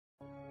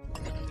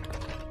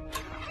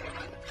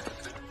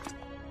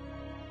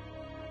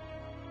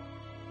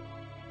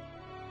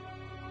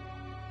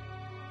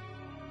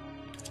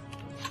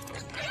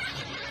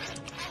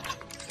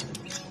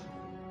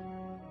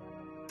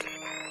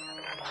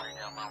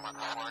All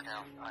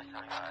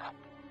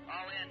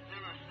in,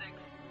 Zulu 6,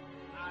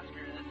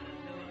 Oscar. This is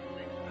Zulu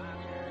 6,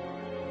 Oscar.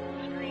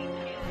 Screen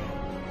Kaylee.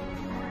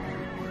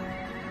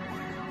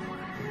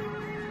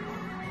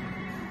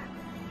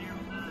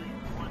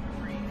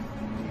 0913,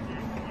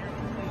 Snatch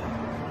 02,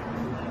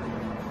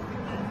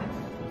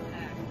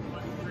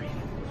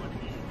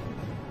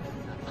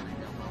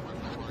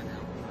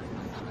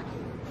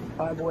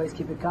 All right, boys,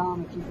 keep it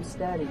calm and keep it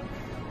steady.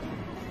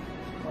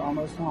 We're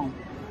almost home.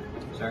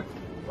 Sir.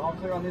 We're all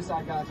clear on this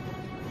side, guys.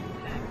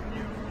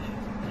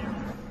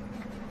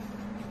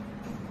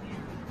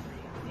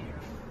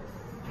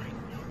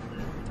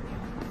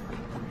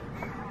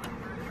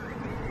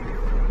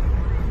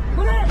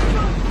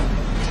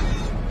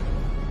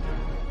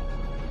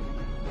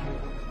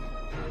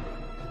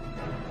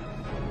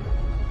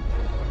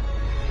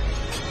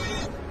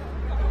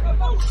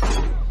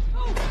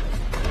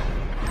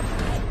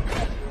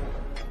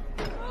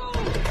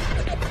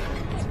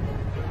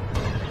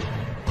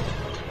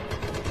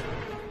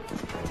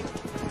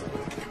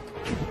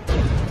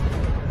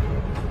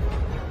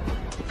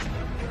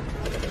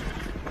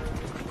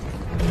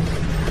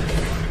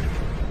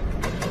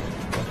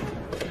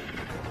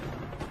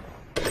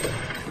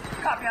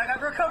 Copy, I got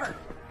her covered.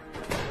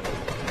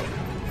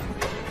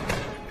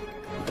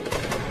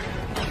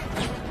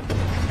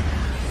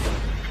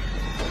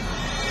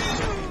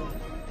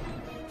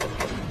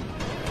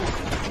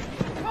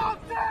 Calm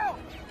down!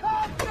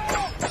 Calm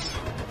down!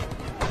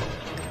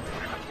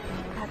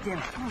 God damn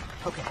it.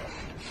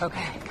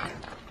 Okay.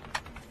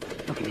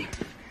 Look at me.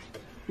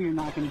 You're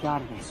not gonna die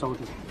today,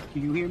 soldier. Do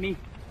you hear me?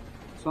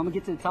 So I'm gonna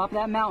get to the top of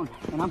that mountain,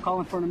 and I'm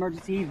calling for an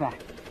emergency evac.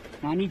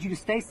 Now I need you to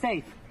stay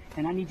safe,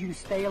 and I need you to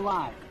stay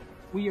alive.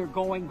 We are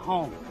going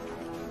home.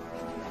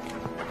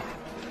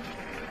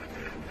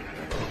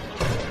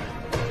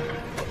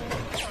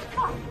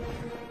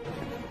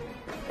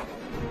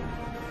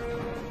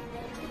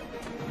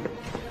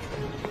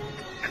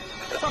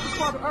 Second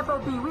Squad to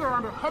FOB, we are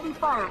under heavy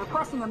fire,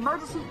 requesting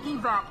emergency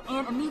evac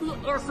and immediate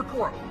air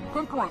support.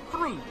 Pinpoint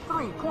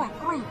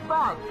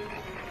 3.35.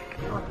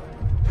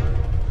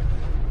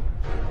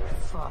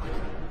 Fuck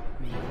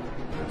me.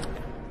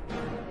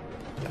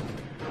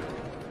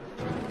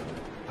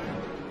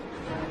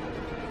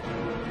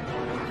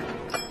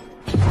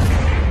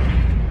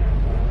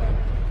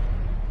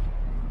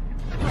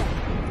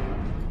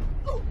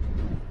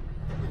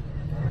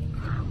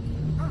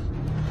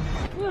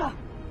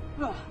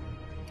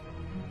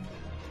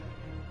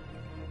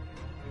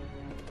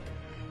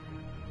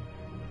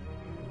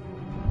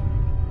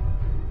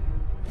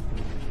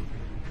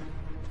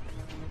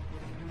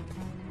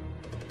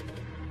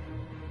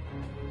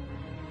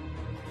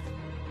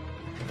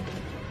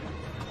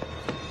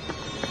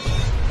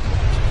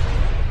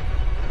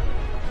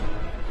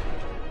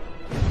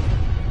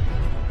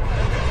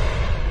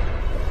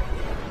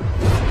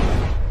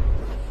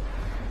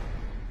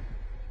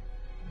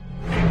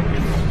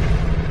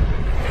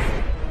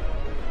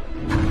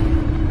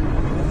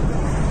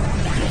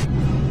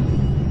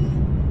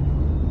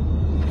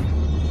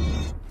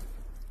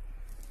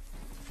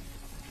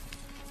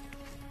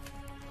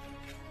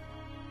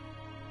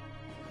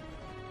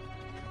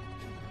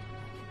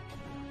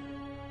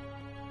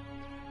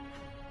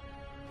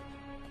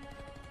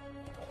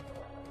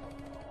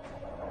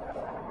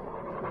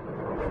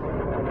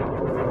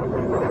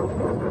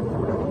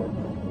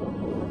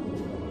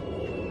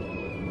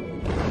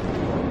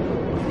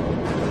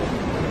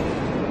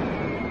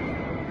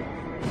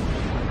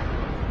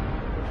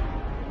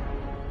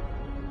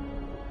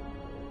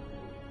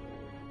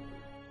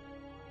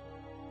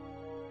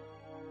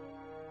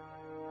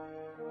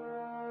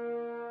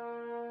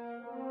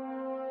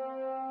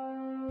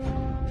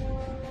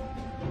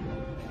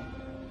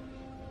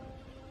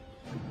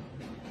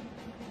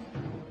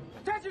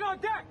 Attention on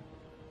deck!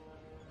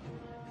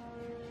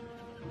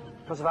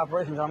 Course of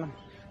operation, gentlemen.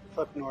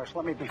 Look, Norris,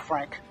 let me be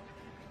frank.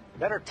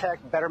 Better tech,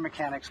 better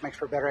mechanics makes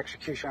for better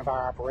execution of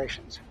our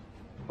operations,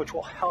 which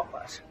will help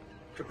us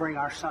to bring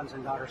our sons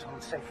and daughters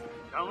home safely.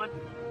 Gentlemen?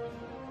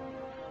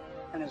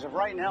 And as of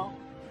right now,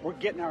 we're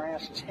getting our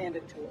asses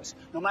handed to us.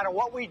 No matter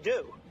what we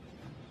do,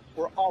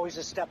 we're always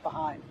a step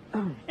behind.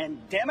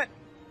 And damn it,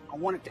 I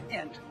want it to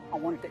end. I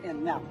want it to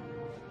end now.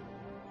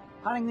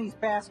 Hunting these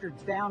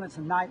bastards down is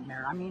a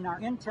nightmare. I mean, our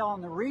intel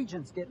in the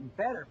region's getting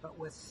better, but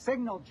with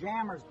signal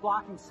jammers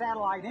blocking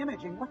satellite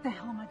imaging, what the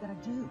hell am I gonna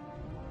do?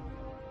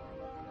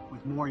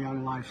 With more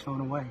young lives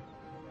thrown away.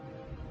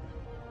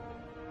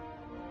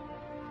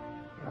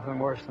 Nothing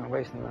worse than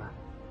wasting the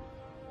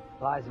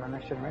lives of our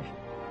next generation.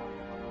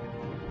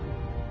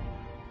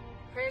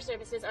 Prayer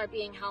services are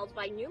being held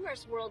by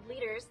numerous world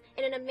leaders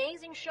in an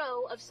amazing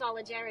show of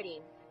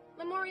solidarity.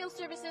 Memorial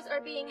services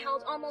are being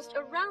held almost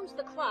around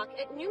the clock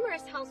at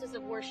numerous houses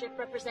of worship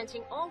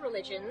representing all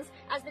religions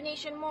as the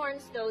nation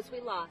mourns those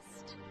we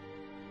lost.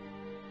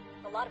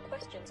 A lot of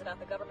questions about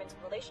the government's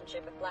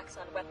relationship with Black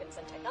Sun weapons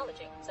and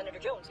technology. Senator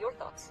Jones, your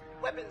thoughts?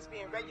 Weapons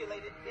being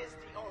regulated is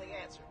the only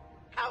answer.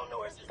 How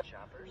Norris is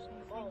choppers.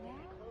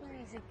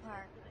 Crazy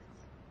part.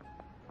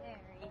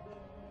 There he is.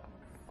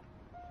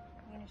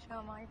 You want to show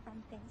them all your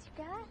fun things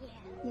you got?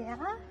 Yeah.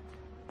 Yeah?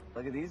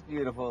 Look at these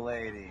beautiful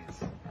ladies.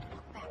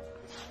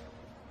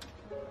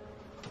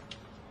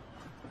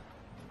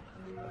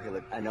 Okay,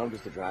 look, I know I'm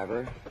just a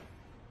driver,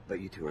 but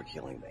you two are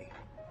killing me.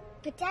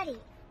 But Daddy,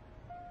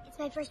 it's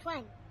my first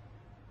one.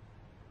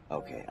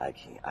 Okay, I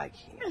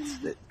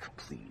can't.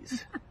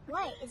 Please.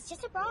 What? It's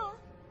just a bra.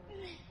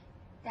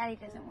 Daddy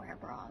doesn't wear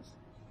bras.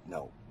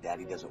 No,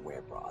 Daddy doesn't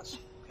wear bras,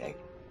 okay?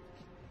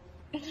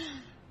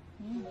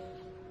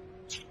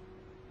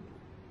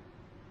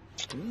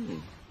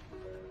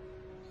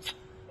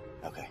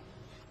 Okay.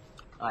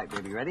 All right,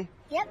 baby, ready?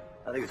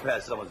 Yep. I think it's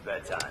past someone's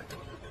bedtime.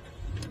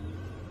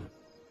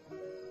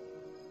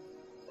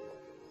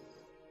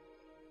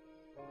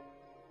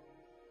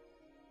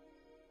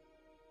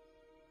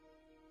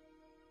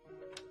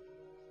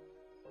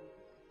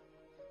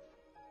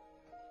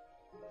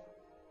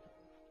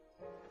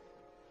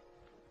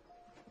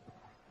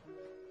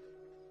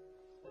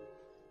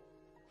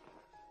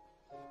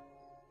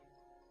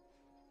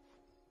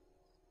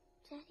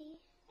 Daddy?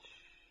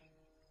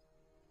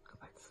 Go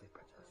back to sleep,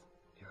 Princess.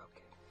 You're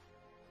okay.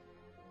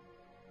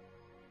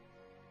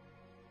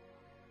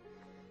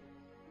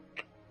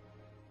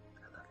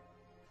 I love you.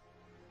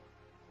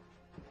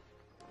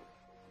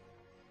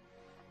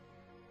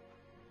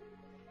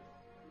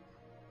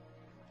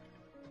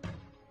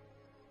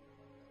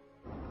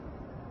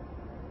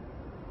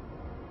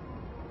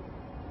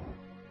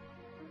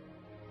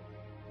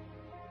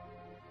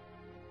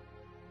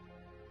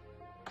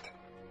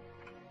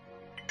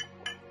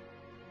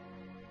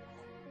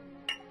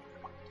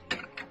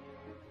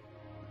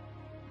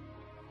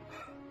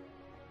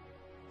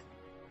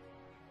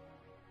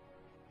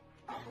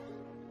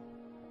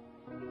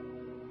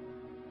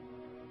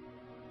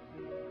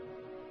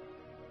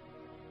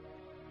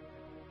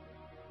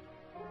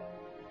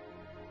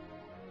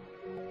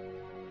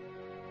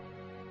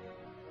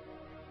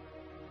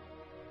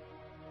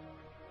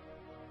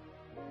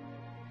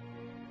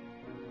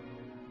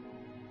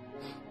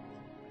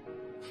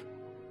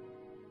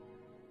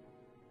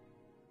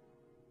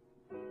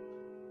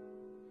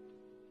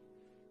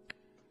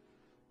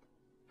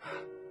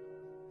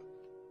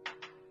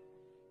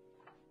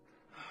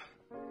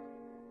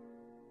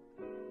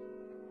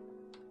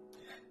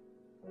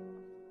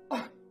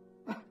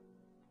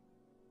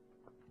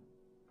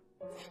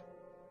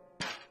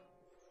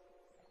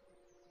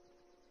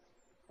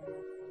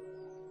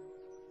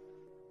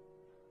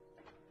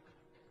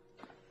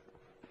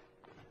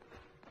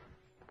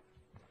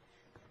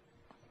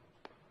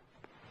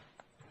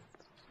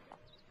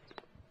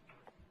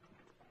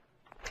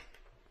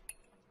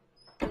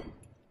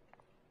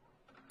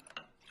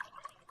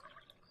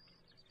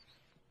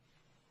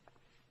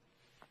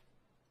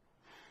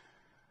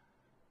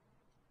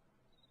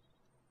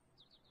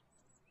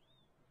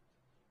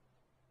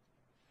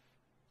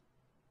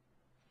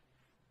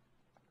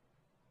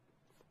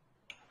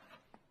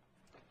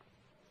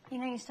 You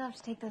know, you still have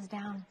to take those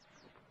down.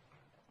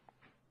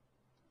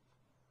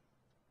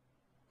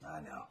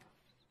 I know.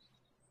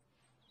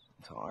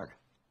 It's hard.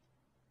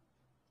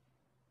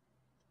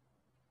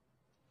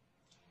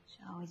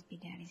 She'll always be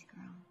Daddy's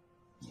girl.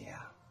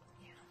 Yeah.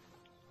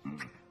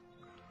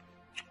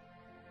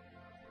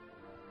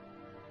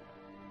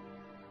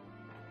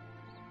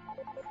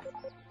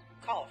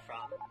 Call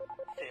from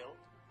Phil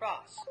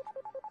Ross.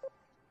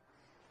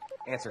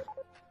 Answer.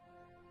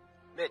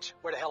 Mitch,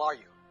 where the hell are you?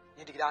 You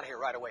need to get down here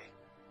right away.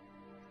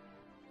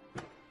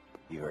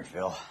 You heard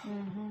Phil.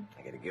 Mm-hmm.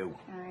 I gotta go.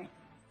 All right.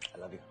 I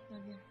love you.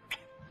 Love you.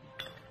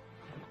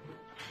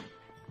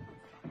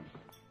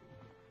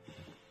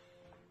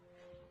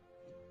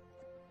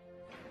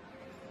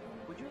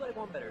 Would you like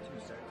one better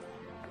too, sir?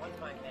 One's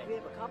fine. We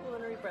have a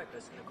complimentary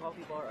breakfast in the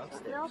coffee bar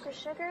upstairs. Milk or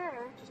sugar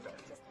or? Just start.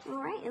 All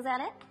right, is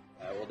that it?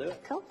 I will do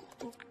it. Cool.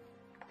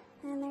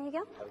 And there you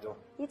go. Have a good one.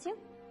 You too.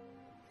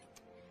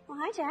 Well,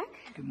 hi, Jack.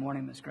 Good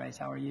morning, Miss Grace.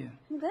 How are you?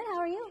 I'm good. How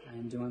are you? I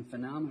am doing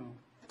phenomenal.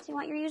 Do you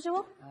want your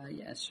usual?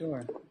 Yeah,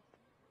 sure.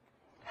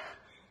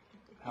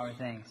 How are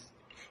things?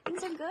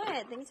 Things are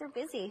good. Things are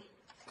busy.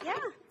 Yeah,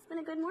 it's been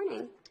a good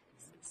morning.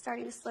 It's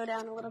starting to slow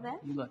down a little bit.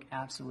 You look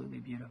absolutely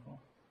beautiful.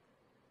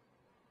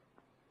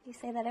 You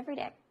say that every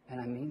day.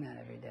 And I mean that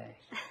every day.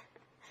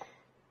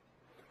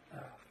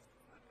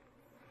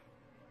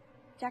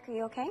 Jack, are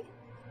you okay?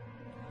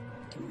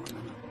 Give me 1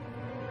 minute.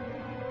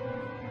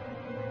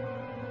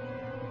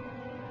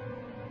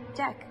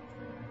 Jack.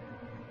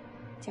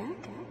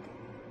 Jack?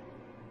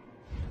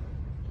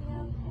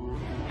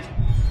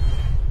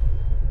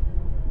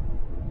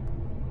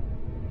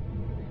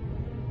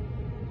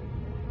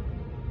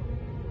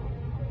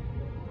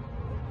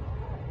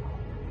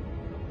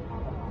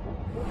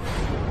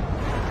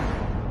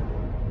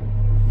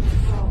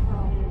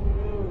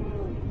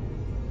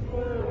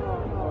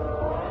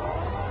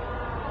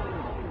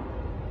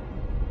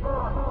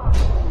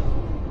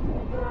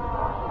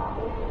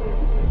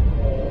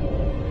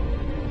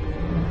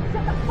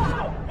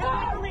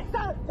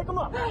 Take him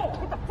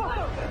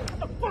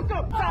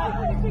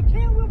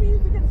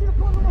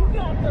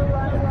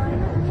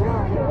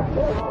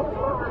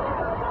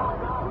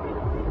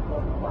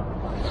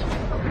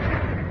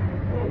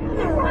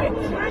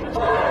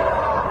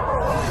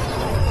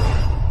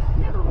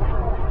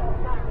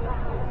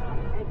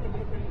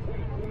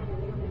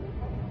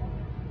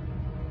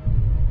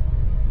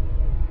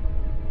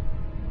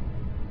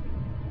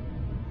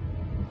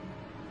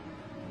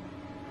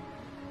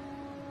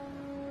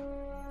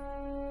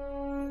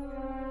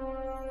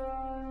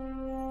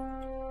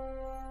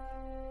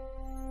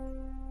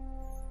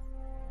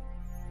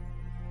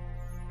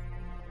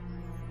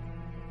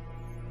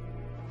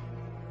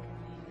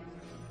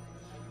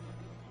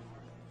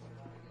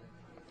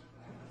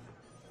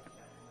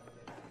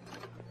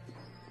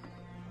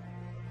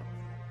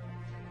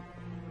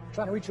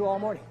Trying to reach you all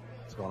morning.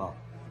 What's going on?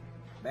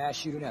 Mass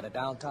shooting at a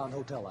downtown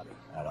hotel lobby.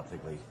 I don't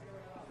think we...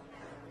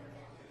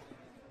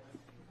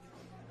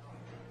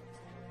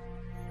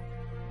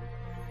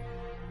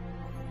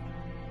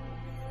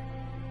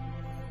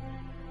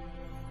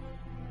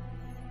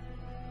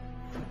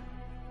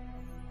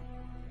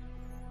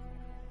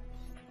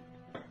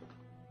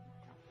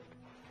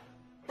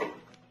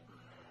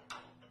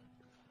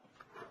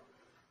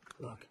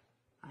 Look,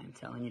 I am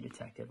telling you,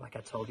 Detective, like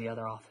I told the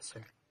other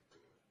officer,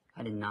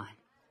 I did not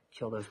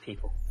kill those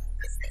people.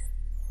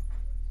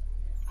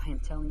 I am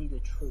telling you the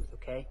truth,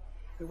 okay?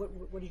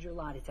 What did your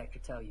lie detector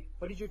tell you?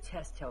 What did your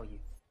test tell you?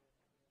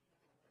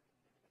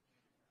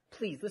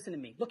 Please, listen to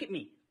me. Look at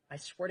me. I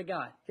swear to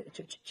God.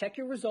 Check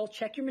your results,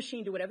 check your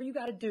machine, do whatever you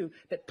got to do,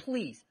 but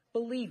please,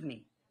 believe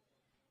me.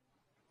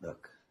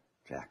 Look,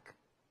 Jack.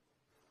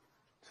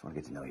 Just want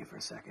to get to know you for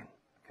a second,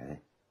 okay?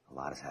 A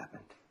lot has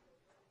happened.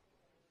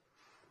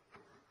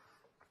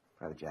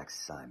 Private Jack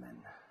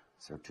Simon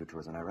served 2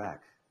 tours in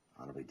Iraq.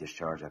 Honorably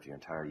discharged after your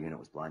entire unit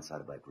was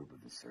blindsided by a group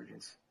of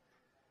insurgents.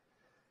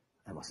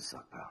 That must have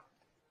sucked, pal.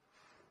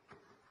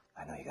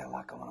 I know you got a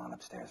lot going on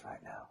upstairs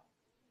right now.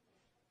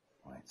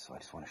 All right, so I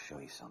just want to show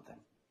you something.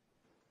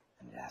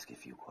 I need to ask you a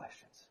few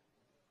questions.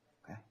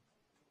 Okay?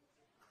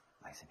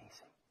 Nice and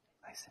easy.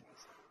 Nice and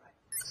easy, right?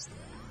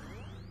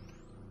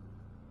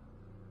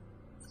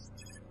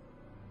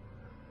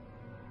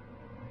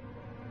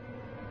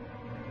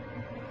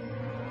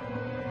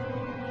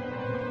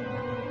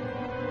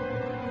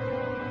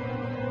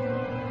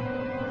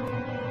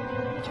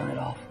 Turn it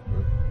off.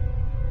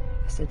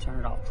 I said turn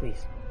it off,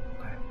 please.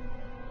 Okay.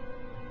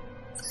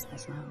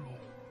 That's not me.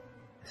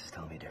 This is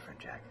telling me different,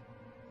 Jack.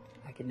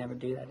 I could never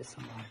do that to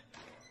someone.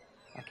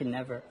 I could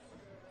never.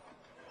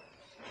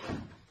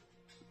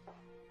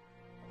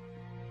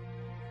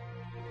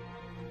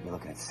 You're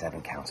looking at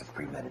 7 counts of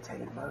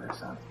premeditated murder,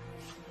 son.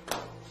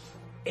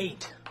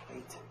 8.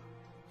 8.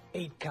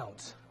 8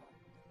 counts.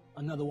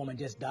 Another woman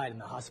just died in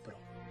the hospital.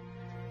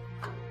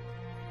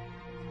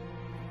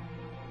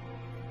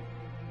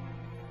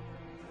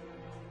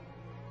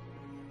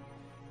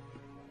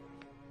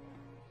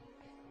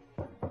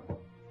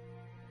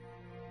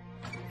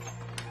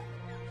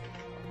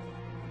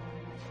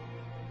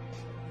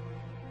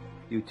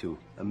 You two,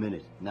 a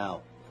minute,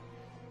 now.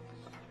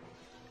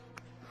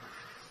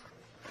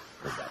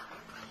 What's that?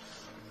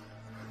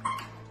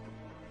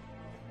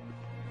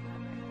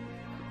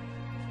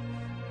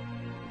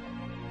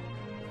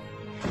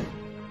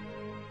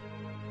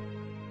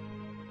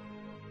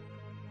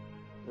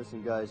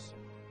 Listen, guys,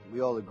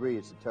 we all agree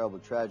it's a terrible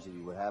tragedy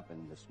what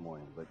happened this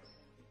morning, but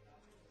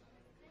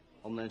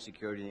Homeland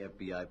Security and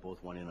the FBI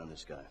both want in on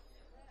this guy.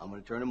 I'm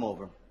going to turn him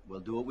over. We'll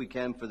do what we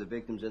can for the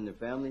victims and their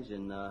families,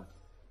 and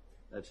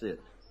that's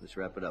it. Let's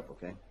wrap it up,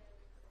 okay?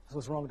 That's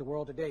what's wrong with the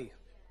world today.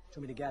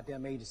 Too many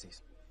goddamn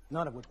agencies,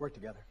 none of which work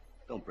together.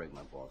 Don't break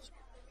my balls.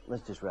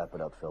 let's just wrap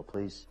it up, Phil,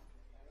 please.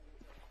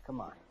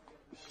 Come on.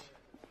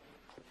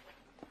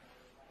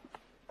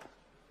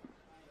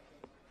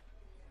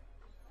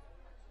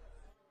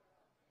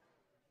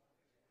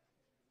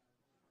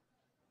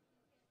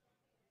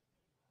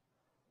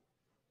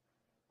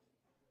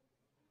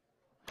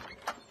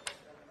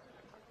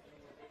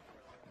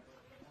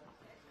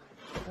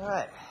 All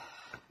right.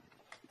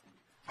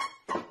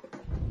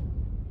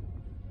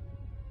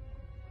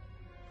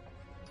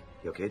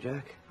 You okay,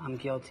 Jack? I'm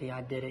guilty.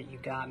 I did it. You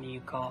got me.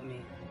 You caught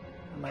me.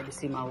 I'd like to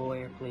see my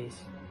lawyer, please.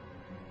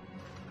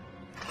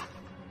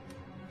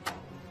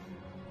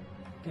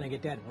 Can I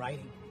get that in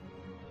writing?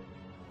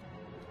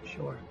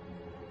 Sure.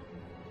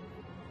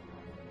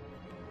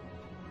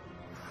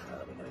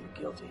 Let me know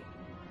you're guilty.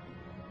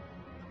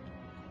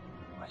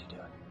 Why'd you do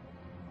it?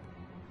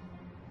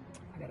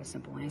 I got a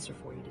simple answer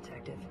for you,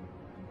 Detective.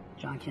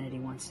 John Kennedy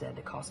once said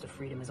the cost of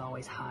freedom is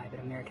always high, but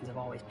Americans have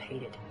always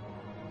paid it.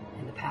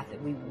 And the path that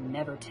we will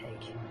never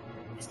take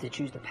is to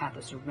choose the path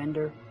of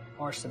surrender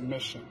or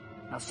submission.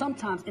 Now,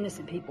 sometimes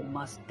innocent people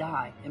must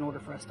die in order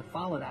for us to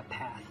follow that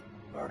path.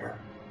 Murder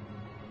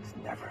is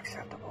never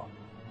acceptable.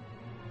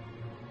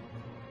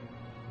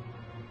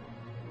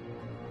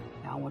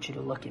 Now, I want you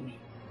to look at me.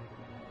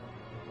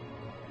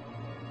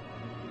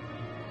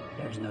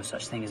 There's no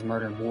such thing as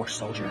murder in war,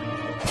 soldier.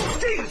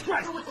 Jesus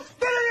Christ!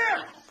 Get in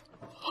here!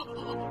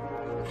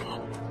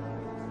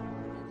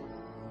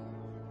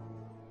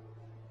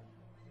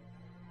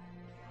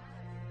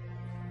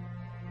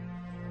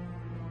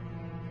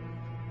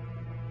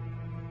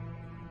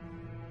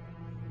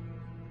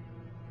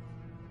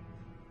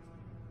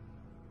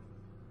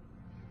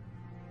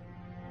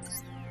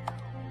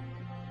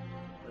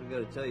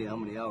 gotta tell you how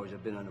many hours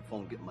I've been on the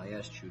phone getting my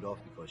ass chewed off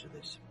because of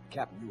this.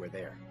 Captain, you were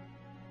there.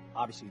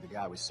 Obviously, the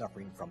guy was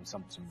suffering from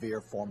some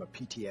severe form of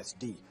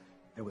PTSD.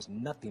 There was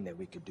nothing that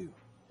we could do.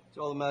 It's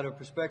all a matter of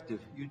perspective.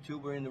 You two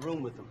were in the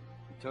room with him.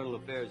 Internal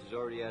Affairs is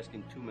already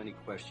asking too many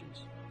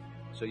questions.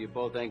 So you're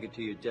both anchored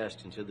to your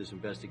desks until this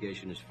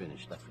investigation is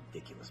finished. That's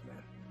ridiculous,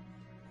 man.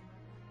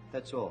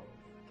 That's all.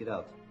 Get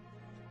out.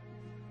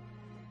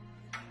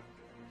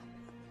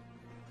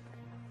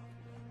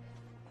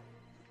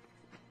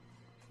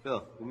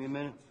 Bill, give me a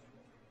minute.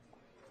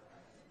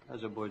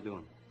 How's our boy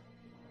doing?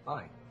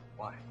 Fine.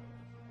 Why?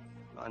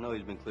 I know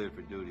he's been cleared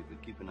for duty,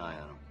 but keep an eye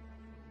on him.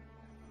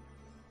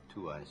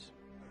 2 eyes.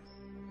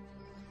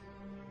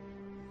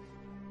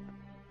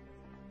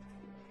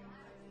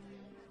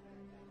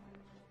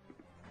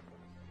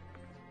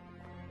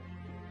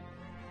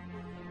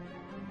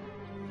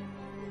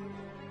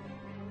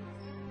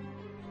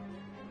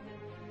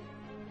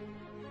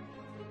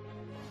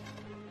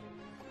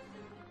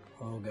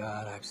 Oh,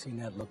 God, I've seen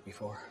that look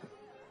before.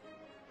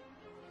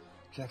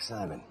 Jack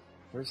Simon.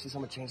 Ever see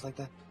someone change like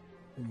that?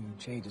 You mean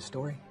change his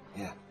story?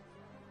 Yeah.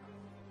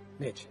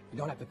 Mitch, you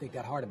don't have to think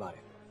that hard about it.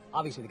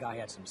 Obviously, the guy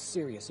had some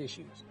serious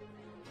issues.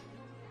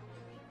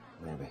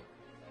 Maybe.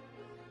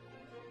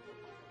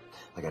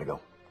 I gotta go.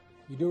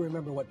 You do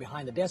remember what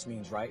behind the desk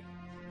means, right?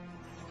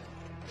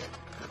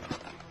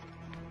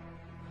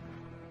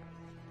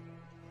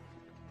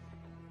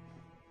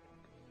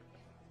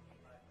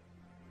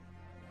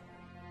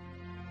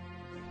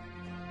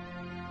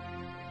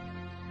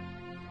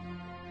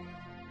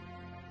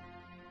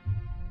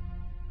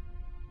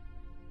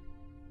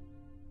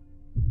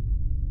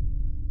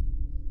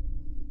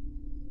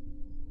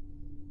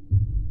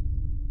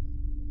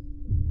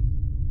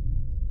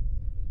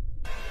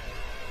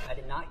 I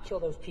did not kill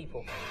those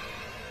people.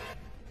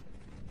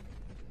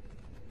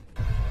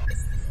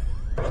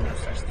 There's no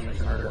such thing as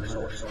murder or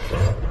source.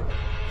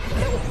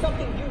 That was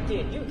something you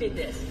did. You did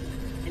this.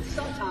 And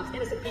sometimes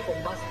innocent people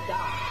must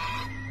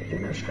die. But you're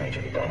no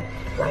stranger to death,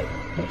 right,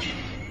 Mitch?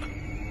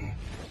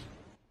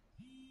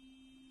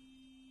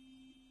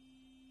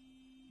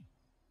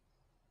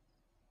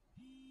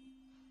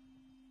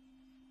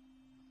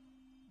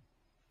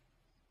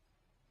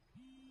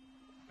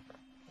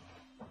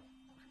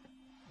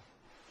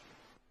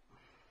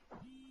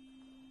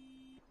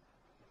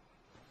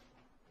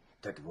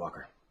 Detective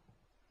Walker.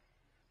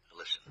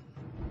 Listen,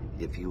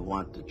 if you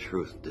want the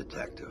truth,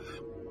 detective,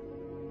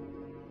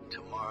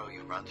 tomorrow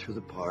you run through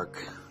the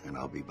park, and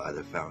I'll be by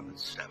the fountain at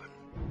 7.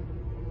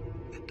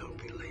 And don't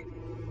be late.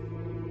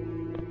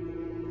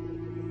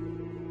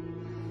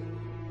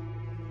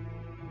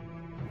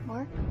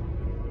 Mark?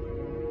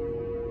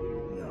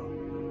 No.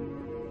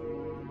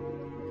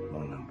 No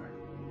number.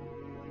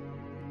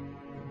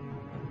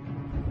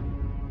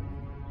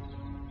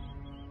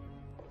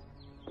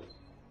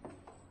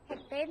 Hey,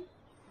 babe.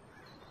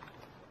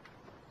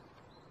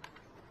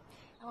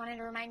 I wanted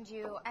to remind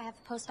you, I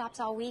have post-ops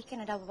all week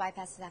and a double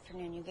bypass this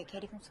afternoon. You get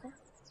Katie from school?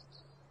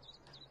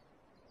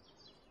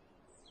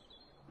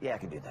 Yeah, I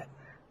can do that.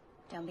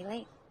 Don't be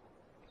late.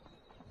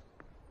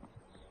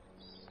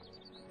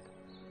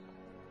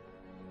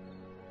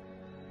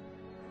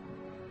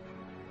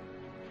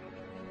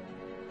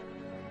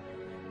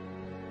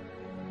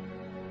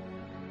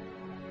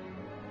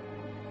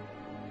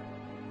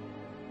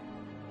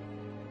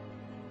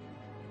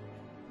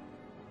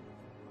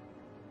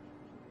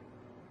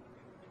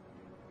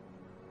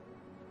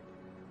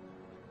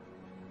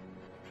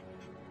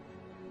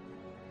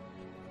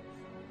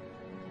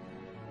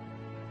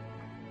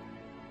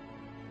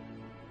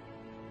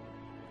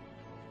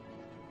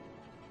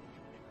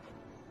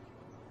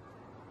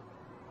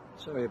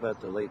 Sorry about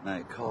the late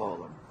night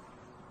call. I'm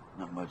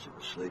not much of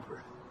a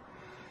sleeper.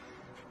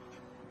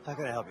 How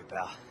can I help you,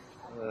 pal?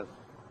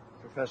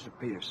 Professor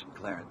Peterson,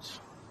 Clarence.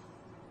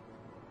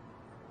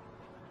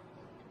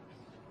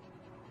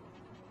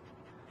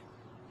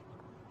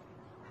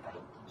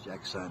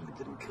 Jack Simon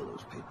didn't kill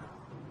those people.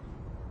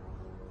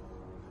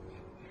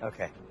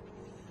 Okay.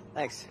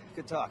 Thanks.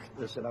 Good talk.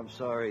 Listen, I'm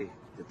sorry,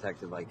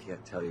 Detective, I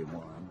can't tell you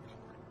more.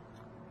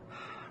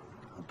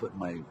 I'm putting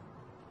my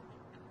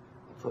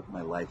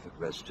life at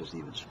rest just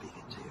even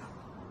speaking to you.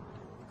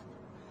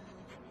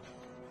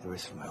 The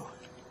risk from who?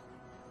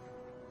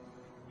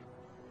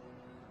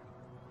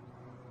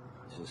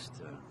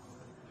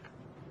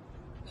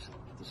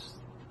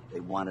 They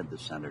wanted the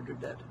senator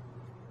dead.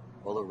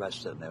 All the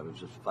rest of them, was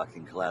just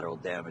fucking collateral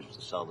damage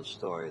to sell the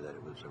story that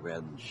it was a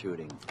random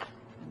shooting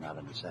and not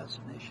an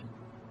assassination.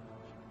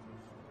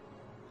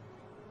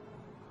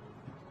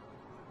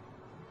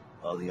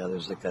 All the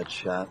others that got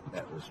shot,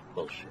 that was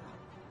bullshit.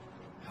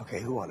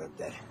 Okay, who wanted him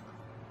dead?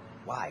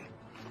 Why?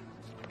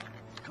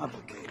 It's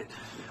complicated.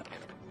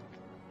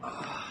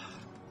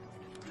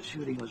 The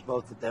shooting was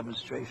both a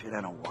demonstration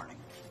and a warning.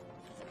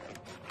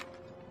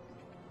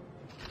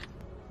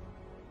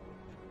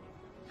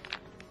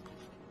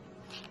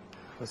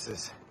 What's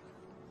this?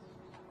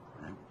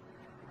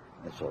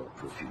 That's all the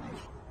proof you need.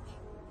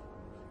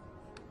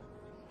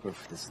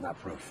 Proof? This is not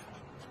proof.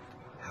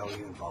 How are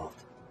you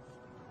involved?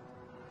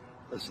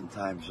 Listen,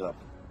 time's up.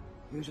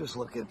 You just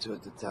look into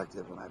it,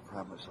 detective, and I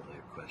promise all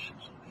your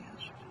questions will be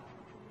answered.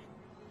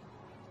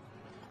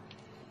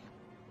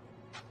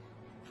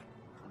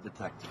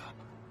 Detective,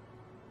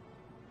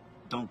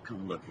 don't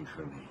come looking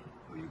for me,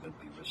 or you're going to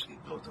be risking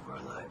both of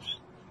our lives.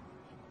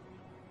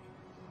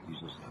 You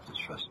just have to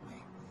trust me.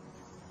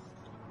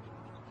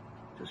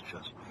 Just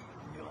trust me,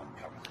 and you'll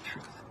uncover the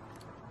truth.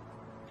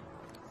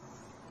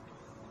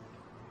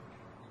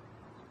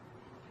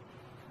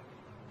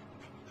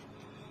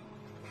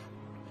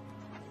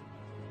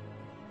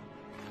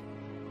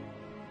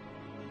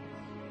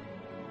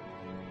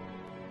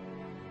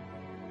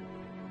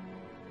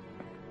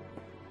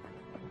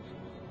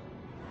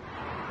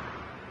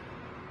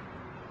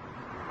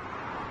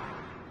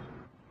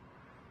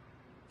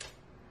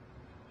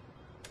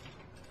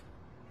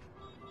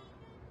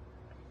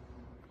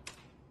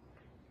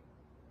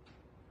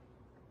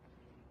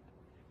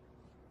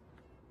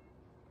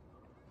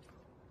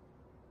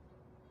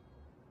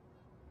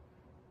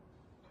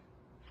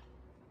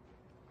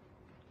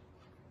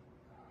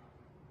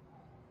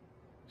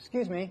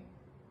 Excuse me.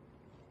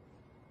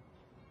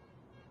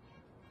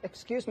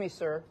 Excuse me,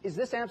 sir. Is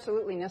this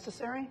absolutely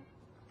necessary?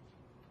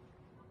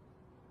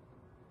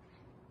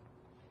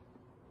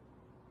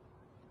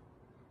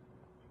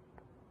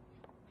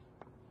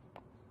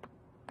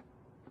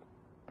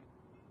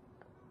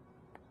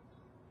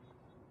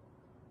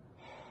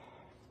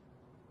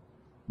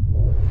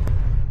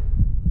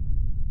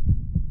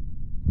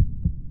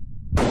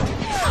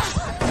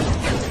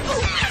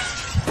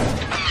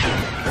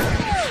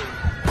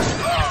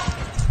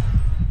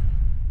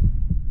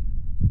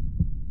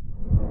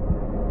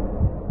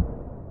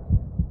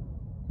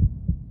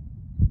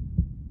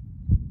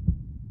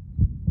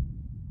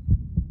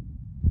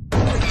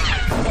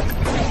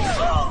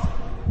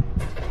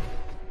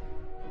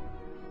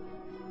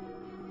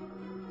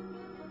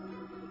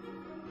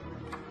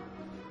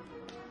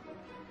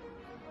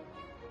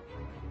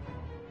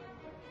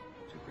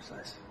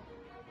 Precise.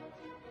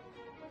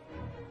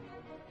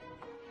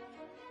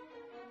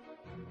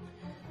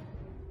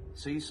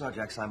 So you saw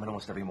Jack Simon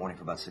almost every morning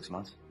for about 6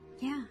 months?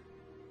 Yeah,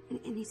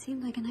 and he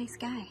seemed like a nice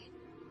guy.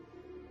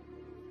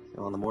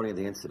 Well, on the morning of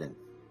the incident,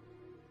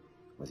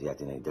 was he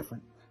acting any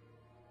different?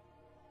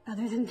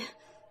 Other than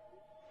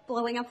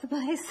blowing up the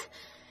place.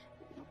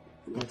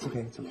 No, it's okay,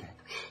 it's okay.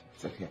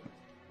 It's okay.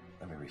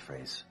 Let me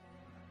rephrase.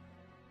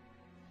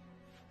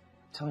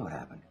 Tell me what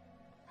happened.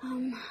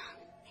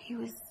 He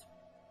was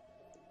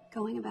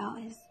going about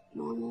his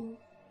normal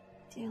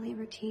daily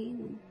routine,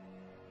 and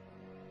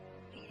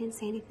he didn't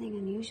say anything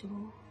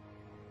unusual.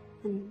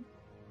 And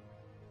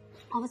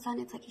all of a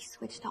sudden, it's like he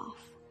switched off.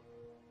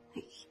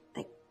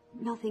 Like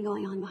nothing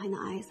going on behind the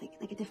eyes,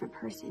 like a different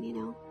person, you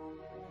know?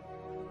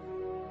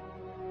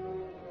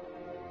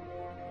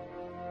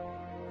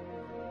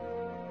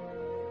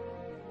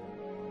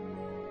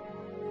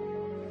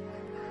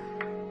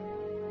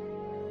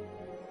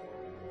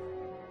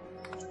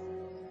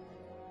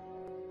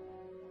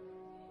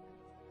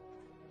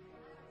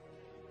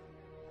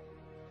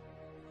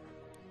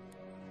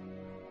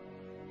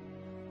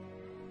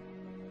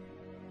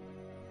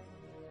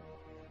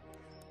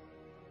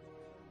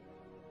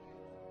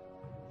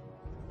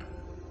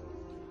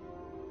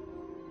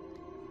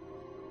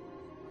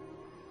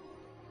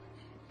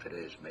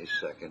 Today is May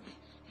 2nd,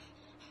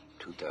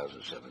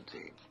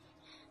 2017.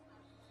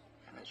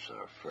 And it's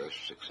our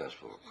first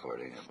successful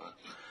recording of a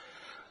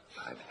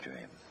live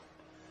dream.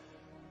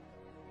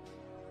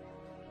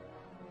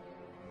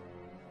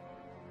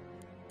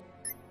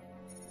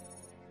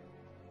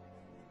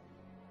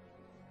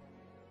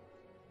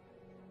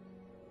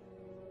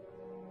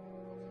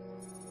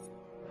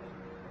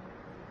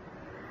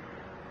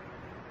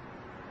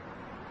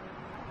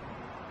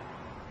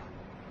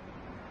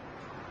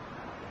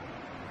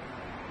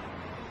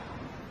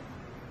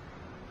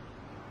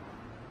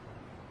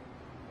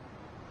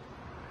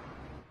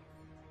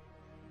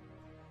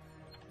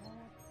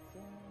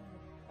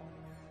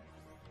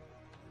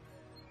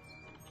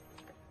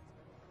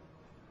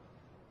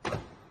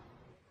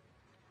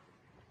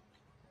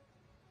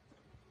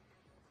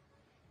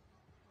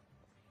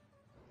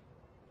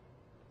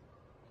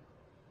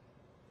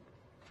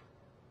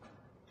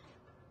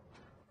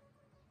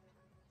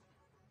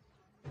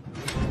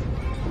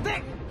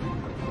 Vic!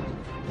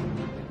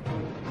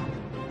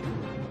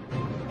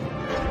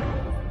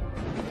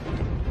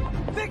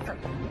 Victor!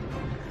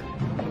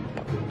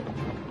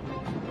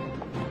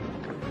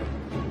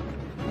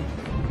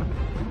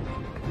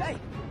 Hey,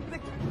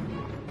 Victor!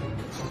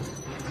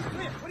 Come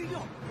here, what are you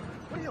doing?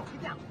 What are you doing?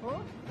 Get down. Huh?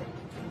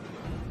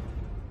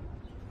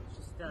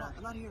 Just,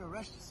 I'm not here to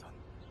arrest you, son.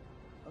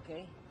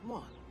 Okay. Come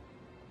on.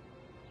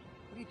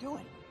 What are you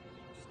doing?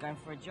 Just going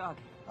for a jog.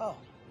 Oh,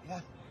 yeah?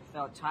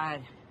 Felt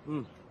tired.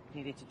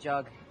 Needed to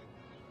jog.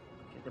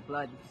 Get the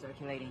blood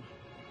circulating.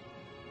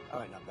 All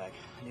right, Nutbag.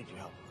 I need your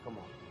help. Come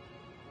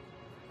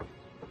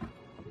on.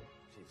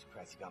 Jesus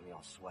Christ, you got me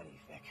all sweaty,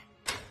 Vic.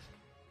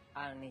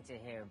 I don't need to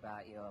hear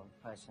about your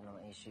personal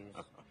issues.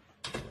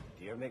 If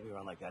you ever make me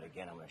run like that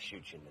again, I'm gonna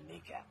shoot you in the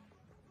kneecap.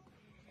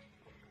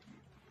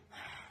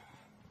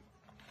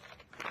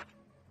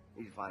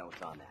 Need to find out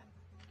what's on that.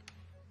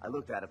 I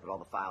looked at it, but all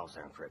the files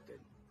are encrypted.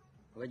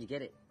 Where'd you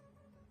get it?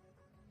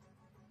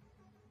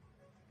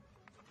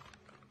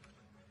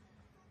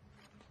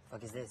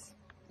 Fuck is this?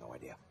 No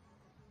idea.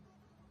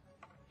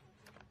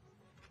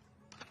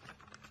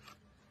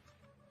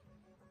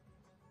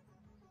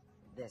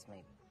 This,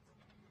 maybe.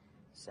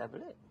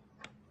 Sablet?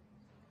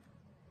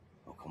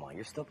 Oh, come on.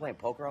 You're still playing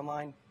poker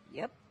online?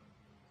 Yep.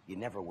 You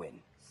never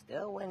win.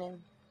 Still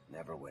winning.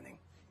 Never winning.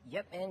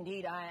 Yep,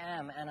 indeed I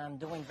am, and I'm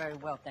doing very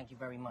well, thank you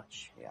very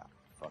much. Yeah,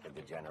 fucking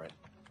degenerate.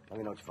 Let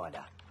me know what you find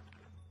out.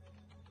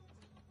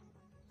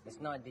 It's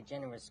not a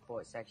degenerate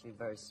sport, it's actually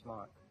very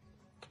smart.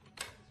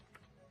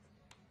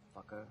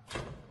 Fucker.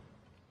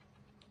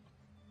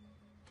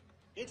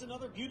 It's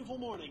another beautiful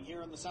morning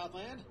here on the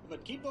Southland,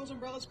 but keep those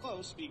umbrellas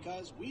close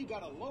because we've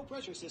got a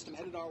low-pressure system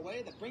headed our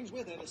way that brings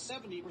with it a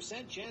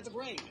 70% chance of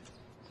rain.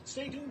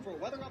 Stay tuned for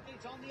weather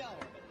updates on the hour,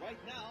 but right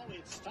now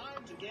it's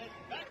time to get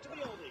back to the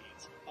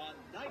oldies on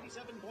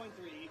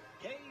 97.3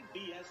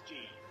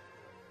 KBSG.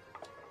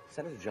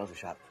 Senator Jones was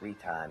shot 3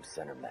 times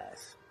center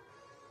mass.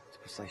 It's a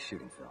precise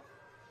shooting, Phil.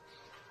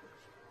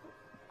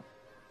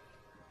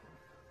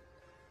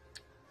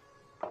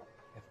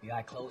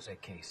 FBI closed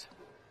that case.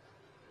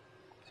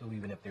 So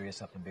even if there is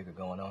something bigger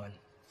going on,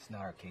 it's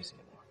not our case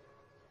anymore.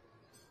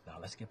 Now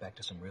let's get back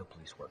to some real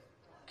police work.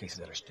 Cases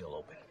that are still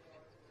open.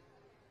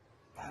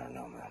 I don't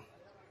know, man.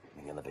 I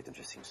mean, the other victim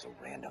just seems so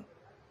random.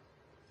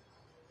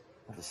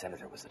 What if the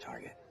senator was the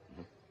target?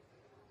 Mm-hmm.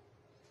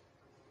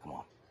 Come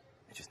on.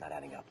 It's just not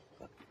adding up.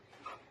 Look.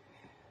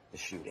 The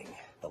shooting,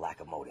 the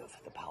lack of motive,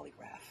 the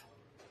polygraph.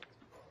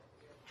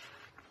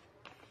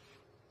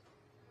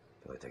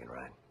 Feel like taking a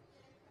ride?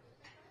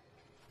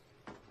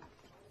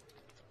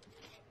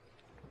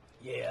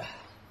 Yeah.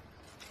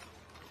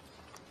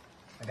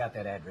 I got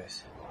that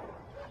address.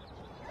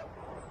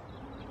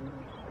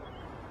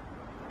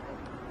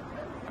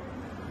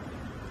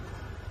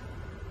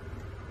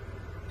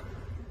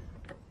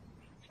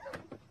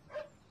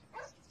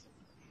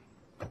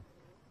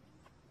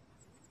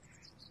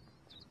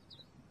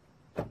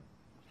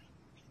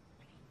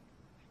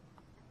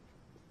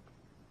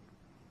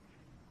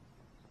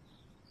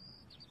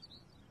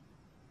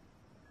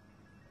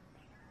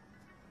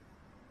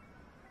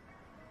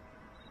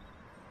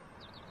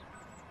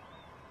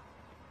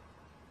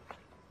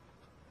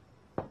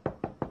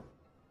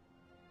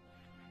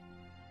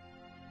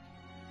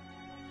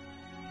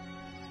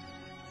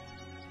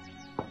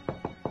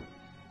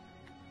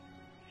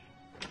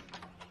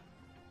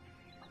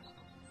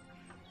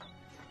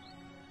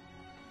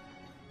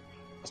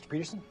 Mr.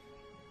 Peterson?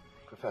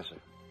 Professor.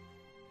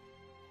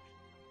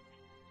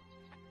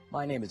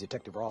 My name is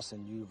Detective Ross,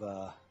 and you've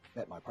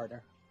met my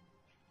partner.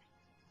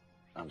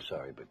 I'm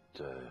sorry, but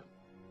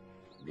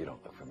you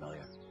don't look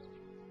familiar.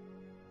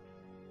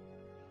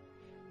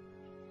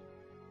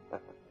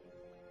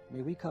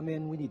 May we come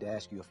in? We need to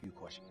ask you a few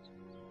questions.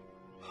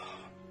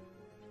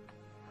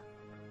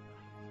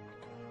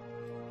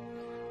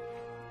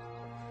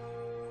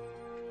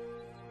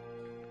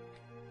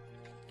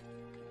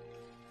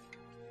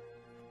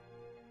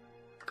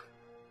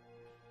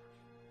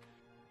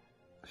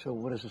 So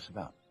what is this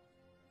about?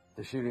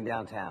 The shooting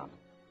downtown.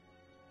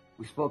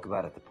 We spoke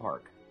about it at the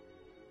park.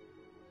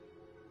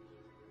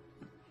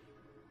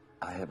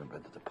 I haven't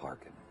been to the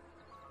park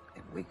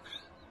in weeks.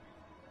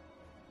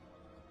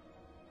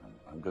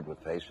 I'm good with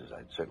faces.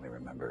 I'd certainly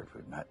remember if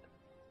we'd met.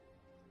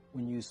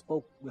 When you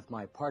spoke with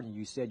my partner,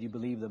 you said you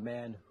believed the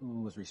man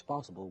who was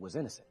responsible was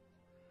innocent.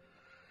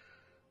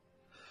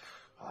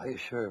 I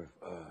assure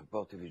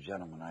both of you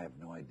gentlemen, I have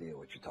no idea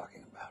what you're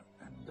talking about.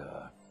 And,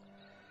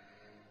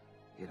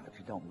 you know, if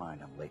you don't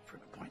mind, I'm late for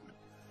an appointment.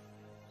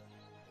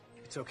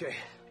 It's okay.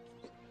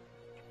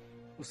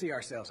 We'll see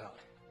ourselves out.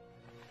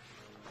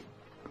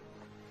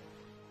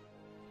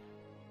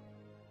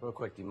 Real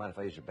quick, do you mind if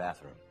I use your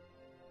bathroom?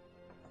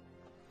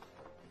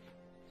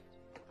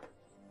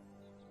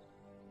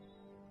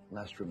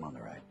 Last room on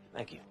the right.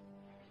 Thank you.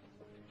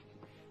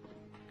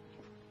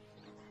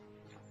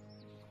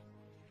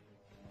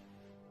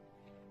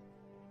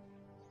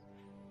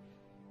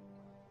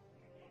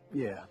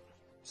 Yeah.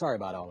 Sorry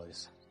about all of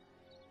this.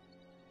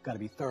 Got to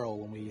be thorough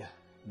when we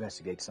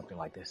investigate something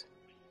like this.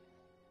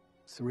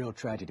 It's a real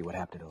tragedy what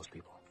happened to those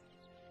people.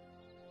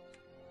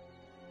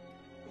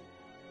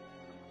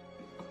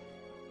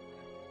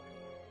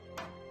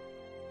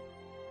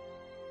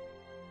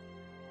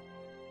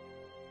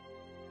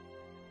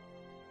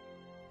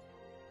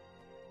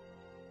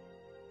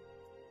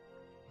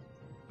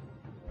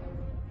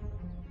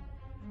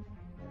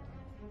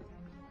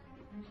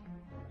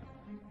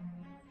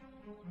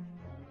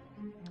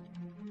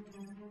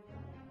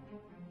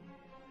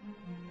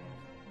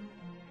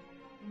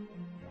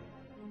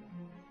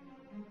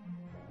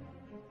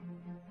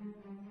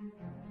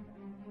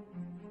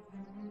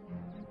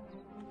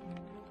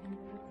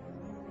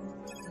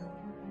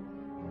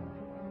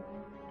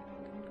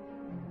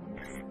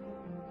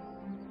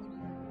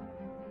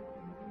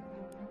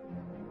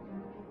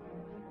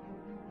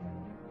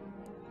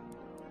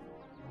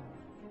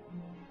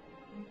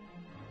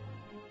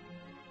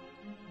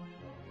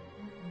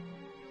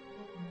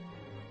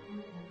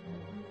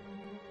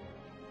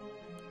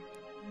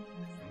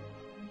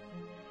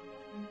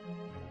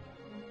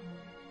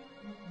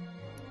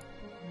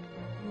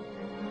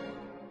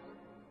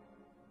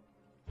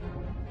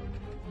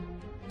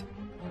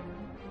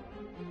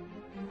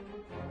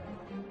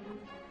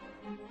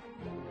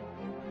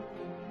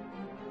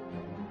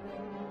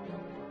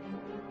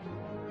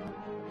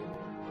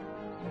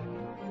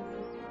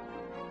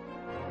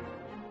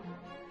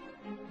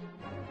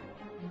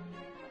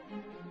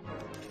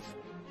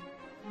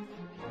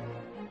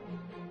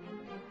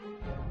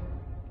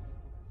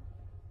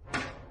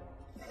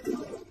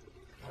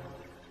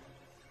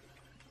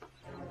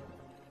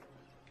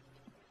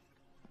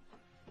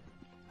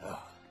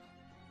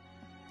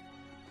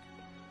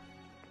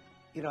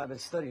 You know, I've been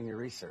studying your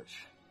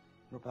research.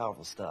 Real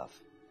powerful stuff.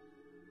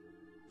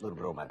 A little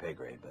bit over my pay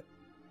grade, but...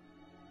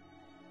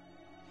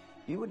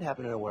 You wouldn't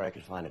happen to know where I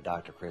could find a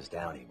Dr. Chris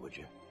Downey, would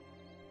you?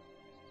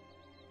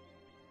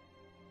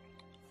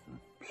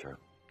 Sure.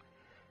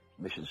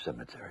 Mission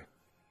Cemetery.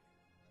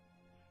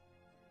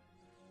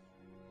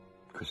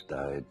 Chris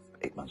died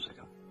 8 months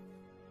ago.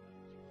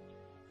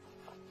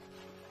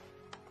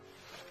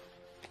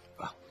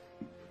 Well,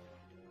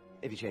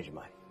 if you change your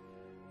mind.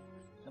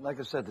 And like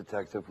I said,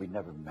 Detective, we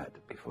never met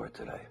before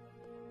today.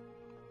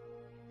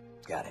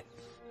 Got it.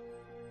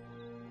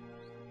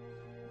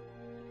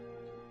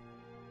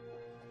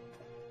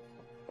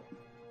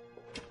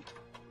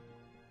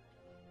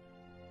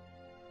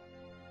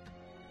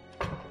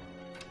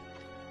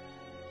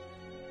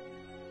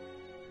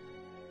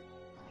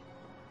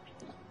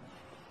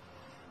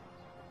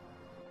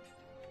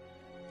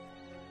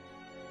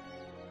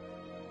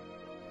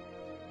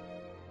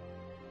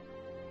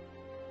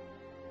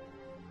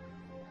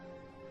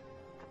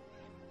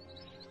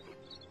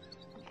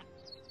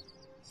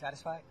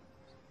 Satisfied?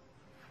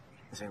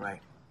 This ain't right.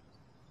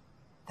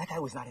 That guy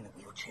was not in a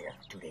wheelchair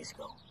 2 days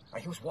ago.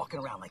 Right? He was walking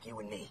around like you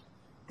and me.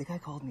 The guy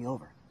called me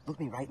over,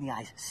 looked me right in the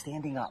eyes,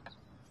 standing up.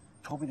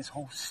 Told me this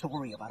whole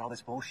story about all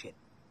this bullshit.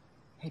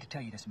 Hate to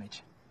tell you this,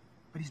 Mitch,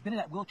 but he's been in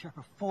that wheelchair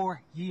for 4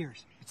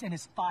 years. It's in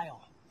his file.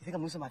 You think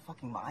I'm losing my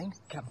fucking mind?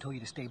 Captain told you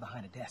to stay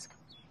behind a desk.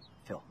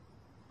 Phil.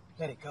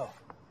 Let it go.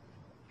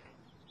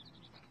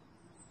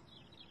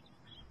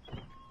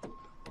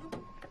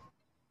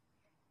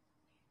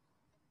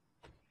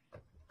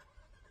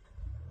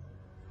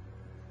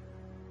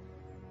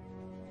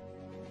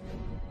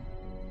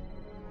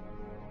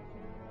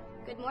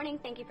 Good morning.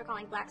 Thank you for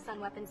calling Black Sun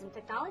Weapons and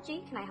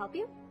Technology. Can I help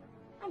you?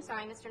 I'm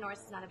sorry, Mr.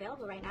 Norris is not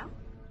available right now.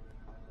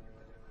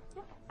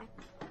 Yep, bye.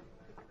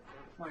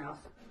 What else?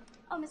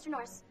 Oh, Mr.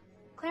 Norris.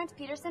 Clarence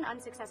Peterson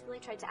unsuccessfully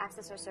tried to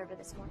access our server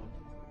this morning.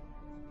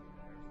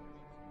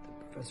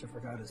 The professor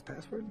forgot his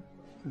password?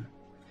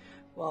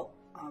 Well,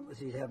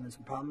 obviously he's having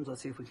some problems.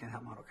 Let's see if we can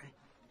help him out, okay?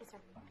 Yes, sir.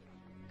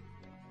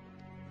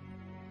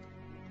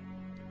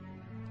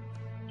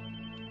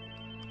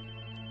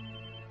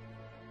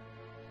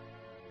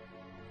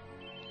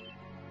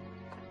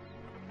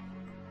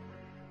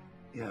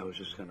 Yeah, I was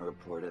just going to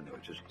report in. There were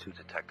just 2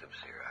 detectives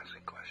here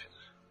asking questions.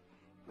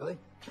 Really?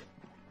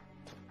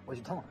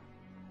 What'd you tell him?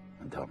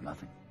 I told them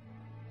nothing.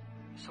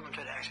 Someone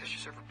tried to access your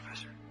server,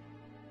 Professor.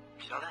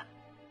 Did you know that?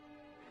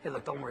 Hey,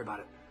 look, don't worry about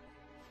it.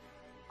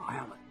 I'll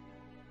handle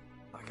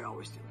it. Like I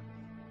always do.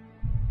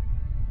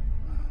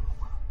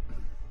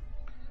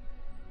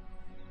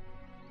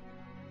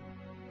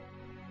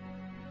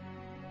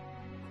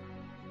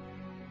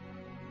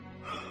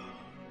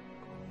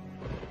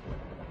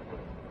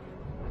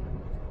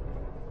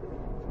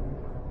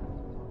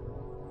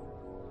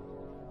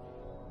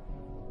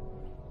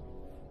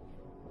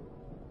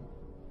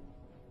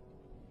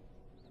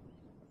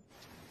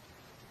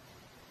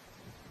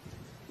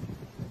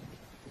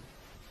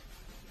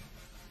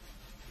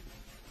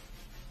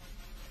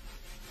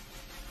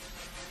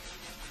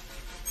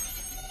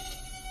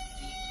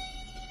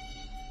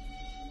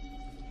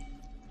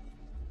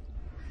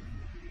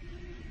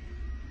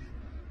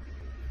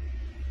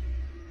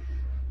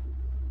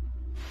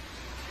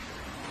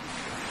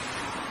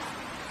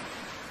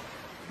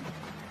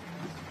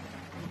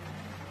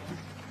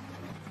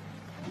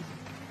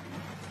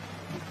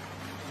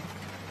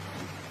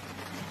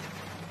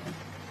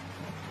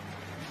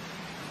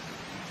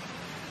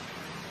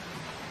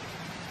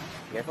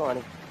 Careful,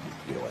 honey.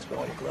 You don't want to spill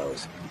all your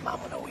clothes.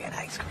 Mom will know we had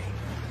ice cream.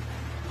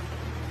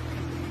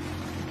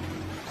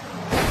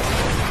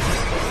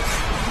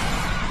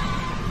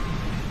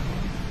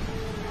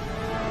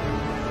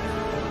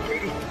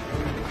 Katie!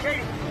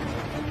 Katie!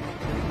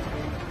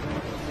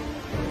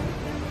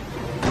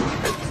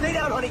 Stay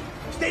down, honey!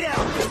 Stay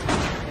down!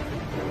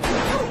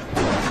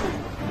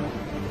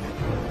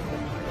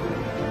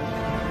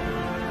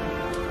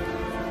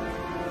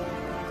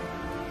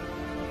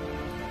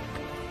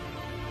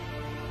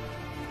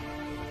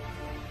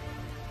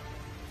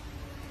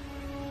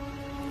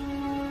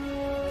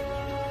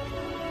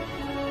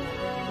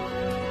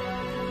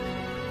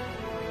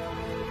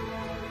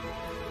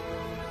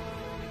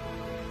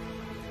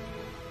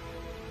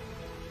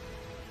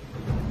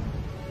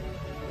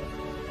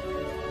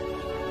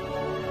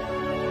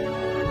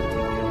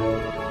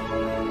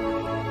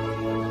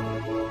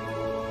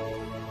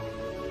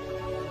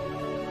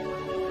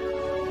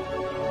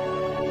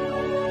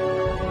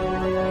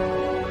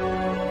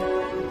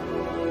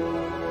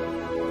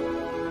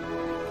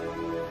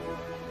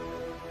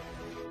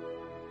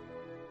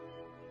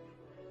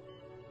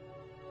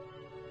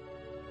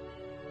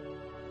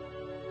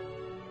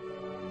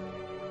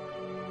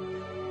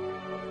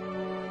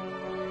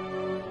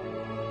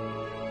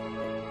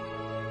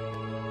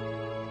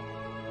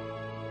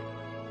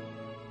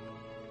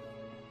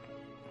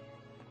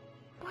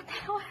 What the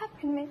hell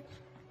happened, Mitch?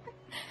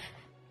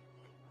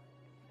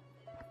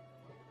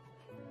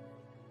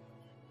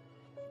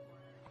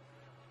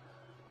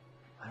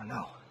 I don't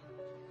know.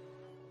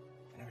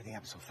 And everything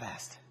happened so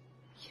fast.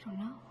 You don't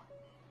know?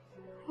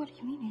 What do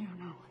you mean you don't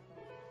know?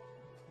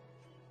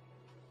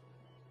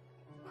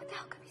 What the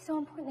hell could be so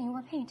important that you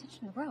weren't paying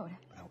attention to the road?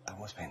 I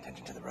was paying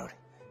attention to the road.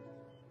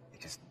 It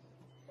just...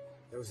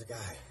 There was a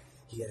guy.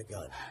 He had a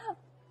gun.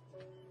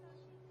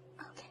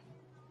 Okay.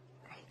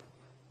 Great.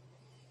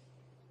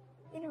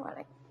 You know what?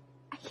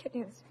 I can't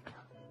do this right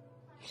now.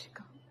 You should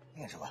go.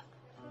 Angela.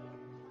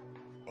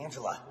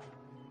 Angela.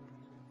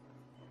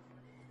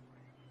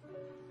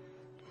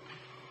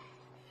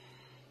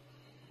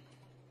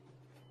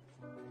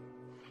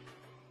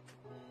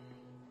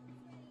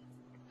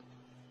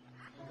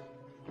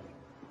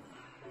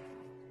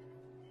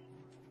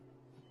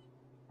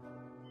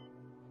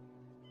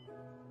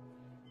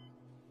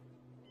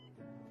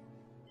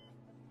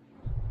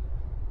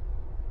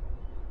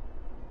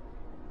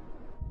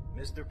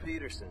 Mr.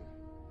 Peterson,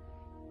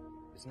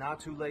 it's not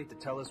too late to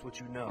tell us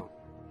what you know.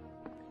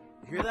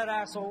 You hear that,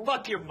 asshole?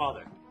 Fuck your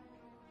mother.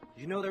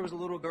 Did you know there was a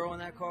little girl in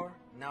that car?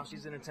 Now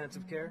she's in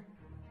intensive care?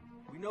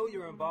 We know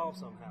you're involved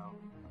somehow.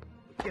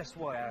 But guess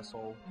what,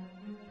 asshole?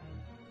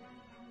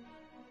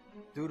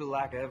 Due to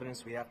lack of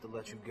evidence, we have to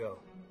let you go.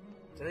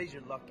 Today's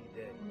your lucky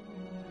day.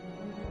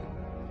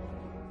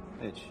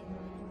 Mitch,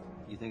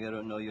 you think I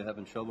don't know you're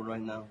having trouble right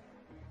now?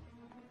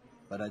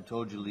 But I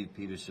told you to leave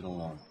Peterson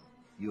alone.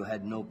 You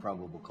had no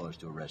probable cause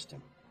to arrest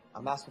him.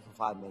 I'm asking for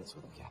 5 minutes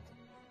with him, Captain.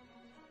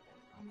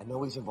 I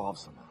know he's involved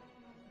somehow.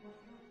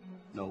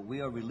 No,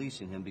 we are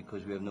releasing him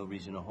because we have no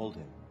reason to hold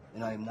him.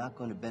 And I am not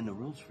going to bend the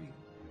rules for you.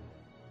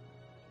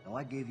 Now,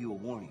 I gave you a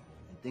warning,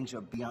 and things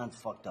are beyond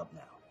fucked up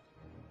now.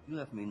 You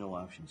left me no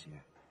options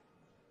here.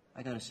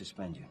 I gotta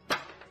suspend you.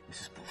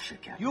 This is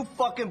bullshit, Captain. You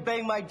fucking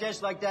bang my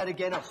desk like that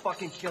again, I'll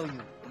fucking kill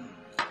you.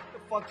 The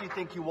fuck do you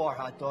think you are,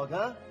 hot dog,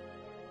 huh?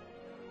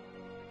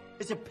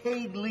 It's a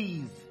paid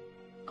leave.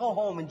 Go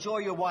home, enjoy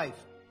your wife.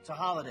 It's a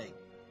holiday.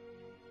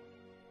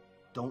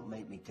 Don't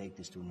make me take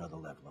this to another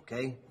level,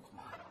 okay?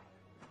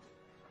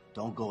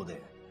 Don't go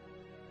there.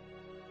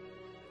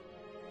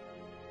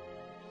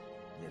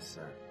 Yes,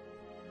 sir.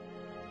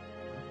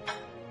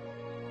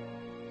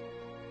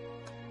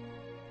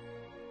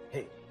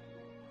 Hey.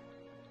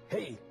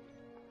 Hey!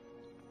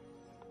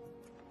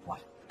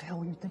 What the hell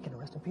were you thinking,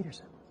 arresting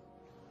Peterson?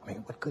 I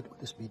mean, what good would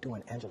this be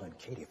doing Angela and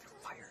Katie if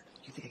you're fired?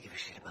 You think I give a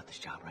shit about this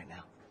job right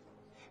now?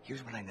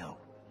 Here's what I know.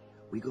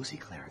 We go see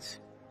Clarence.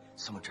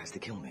 Someone tries to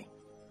kill me.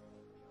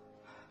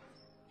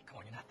 Come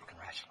on, you're not thinking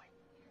rationally.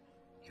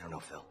 You don't know,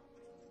 Phil.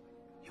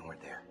 You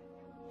weren't there.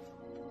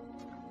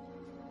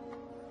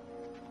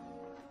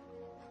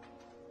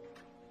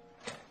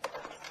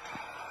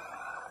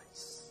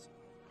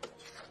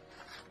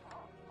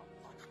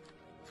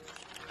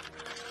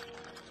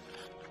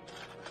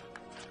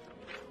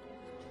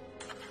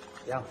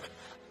 Yeah.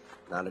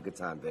 Not a good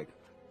time, Vic.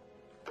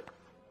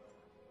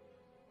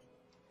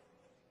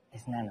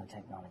 It's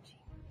nanotechnology.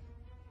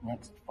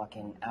 Next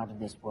fucking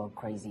out-of-this-world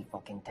crazy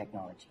fucking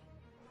technology.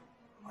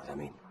 What does that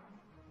mean?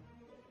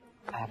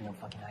 I have no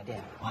fucking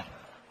idea. What?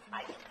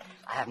 I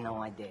have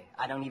no idea.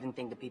 I don't even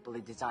think the people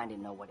who designed it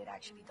know what it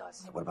actually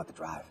does. What about the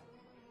drive?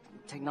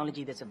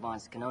 Technology that's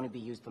advanced can only be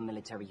used for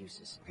military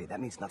uses. Okay, that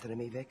means nothing to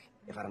me, Vic,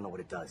 if I don't know what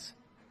it does.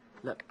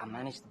 Look, I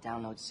managed to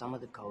download some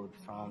of the code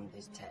from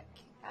this tech.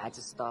 I had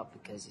to stop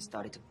because it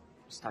started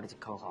to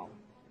call home.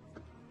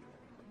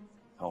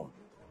 Home?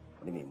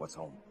 What do you mean, what's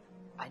home?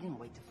 I didn't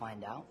wait to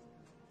find out.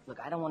 Look,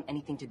 I don't want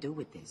anything to do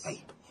with this.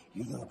 Hey,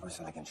 you're the only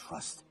person I can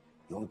trust.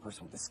 The only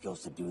person with the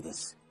skills to do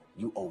this.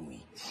 You owe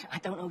me. I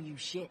don't owe you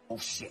shit. Oh,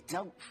 shit.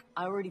 No,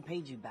 I already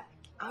paid you back.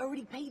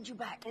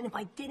 And if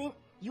I didn't,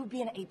 you'd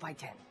be in an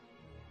 8x10.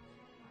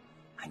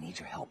 I need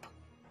your help.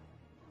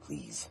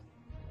 Please.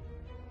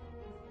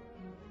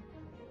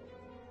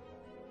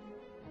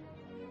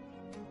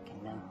 Okay,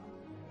 now.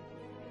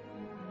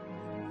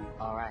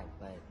 All right,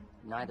 but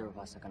neither of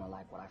us are gonna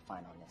like what I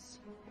find on this.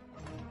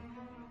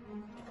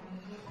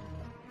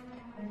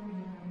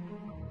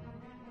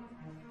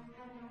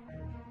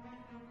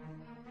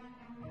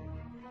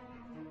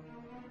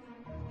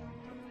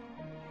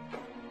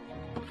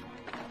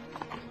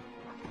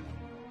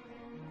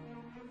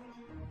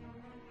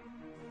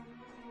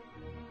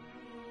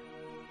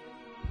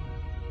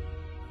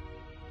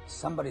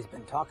 Somebody's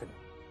been talking.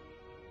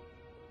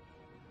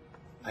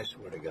 I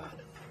swear to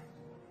God.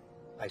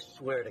 I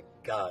swear to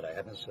God I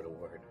haven't said a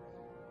word.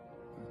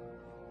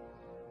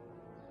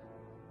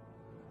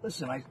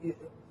 Listen,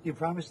 you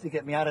promised to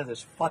get me out of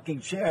this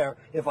fucking chair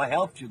if I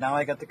helped you. Now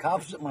I got the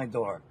cops at my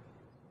door.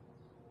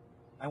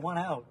 I want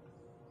out.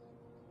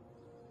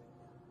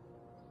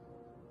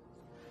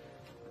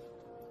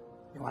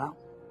 You want out?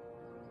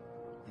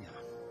 Yeah.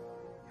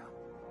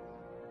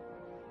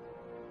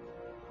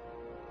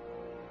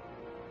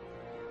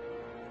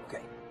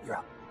 Okay, you're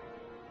out.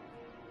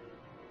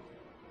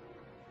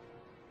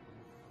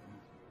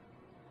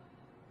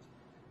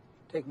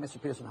 Take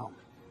Mr. Peterson home.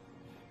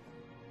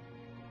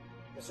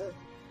 Yes, sir.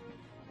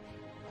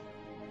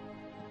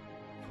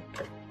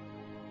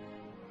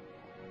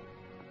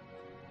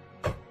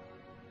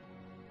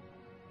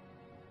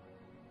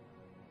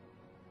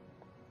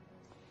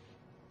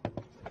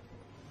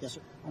 Yes,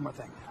 sir. One more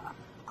thing.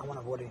 I want to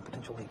avoid any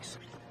potential leaks.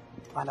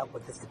 Find out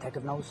what this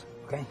detective knows,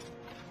 okay?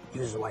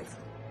 Use his wife.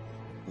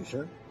 You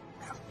sure?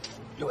 Yeah.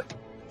 Do it.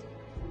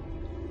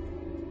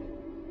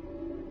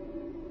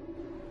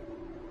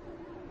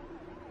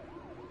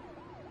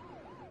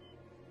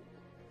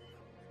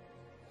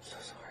 So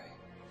sorry.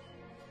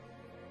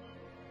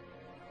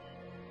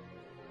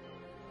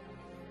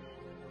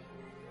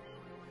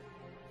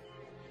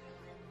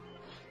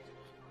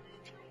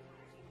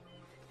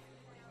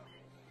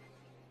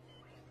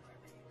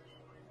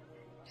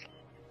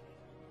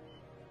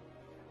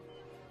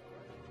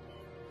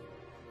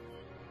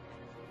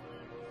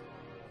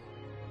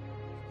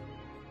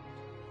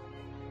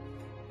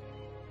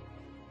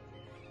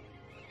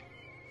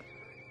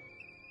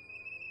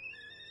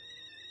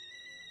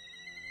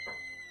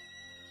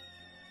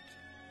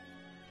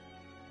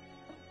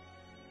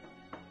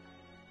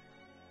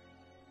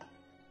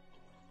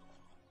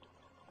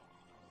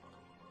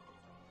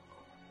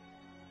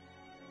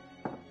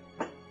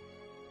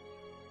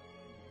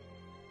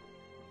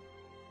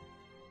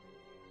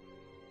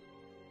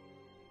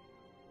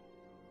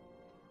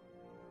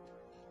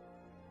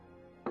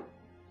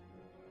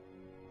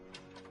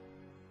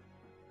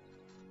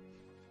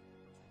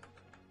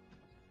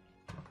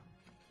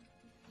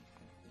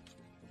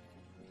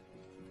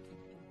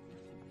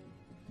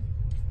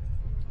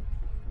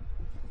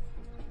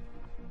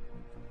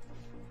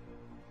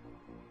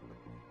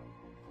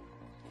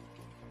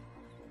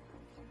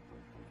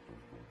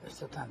 There's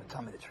still time to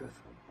tell me the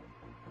truth.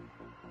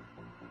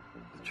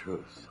 The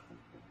truth?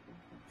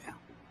 Yeah.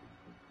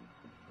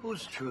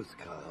 Whose truth,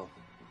 Kyle?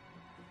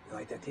 You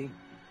like that tea?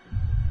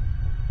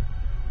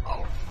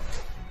 Oh,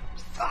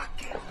 fuck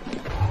you.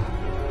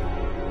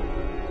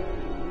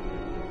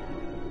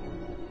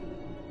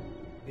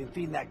 Been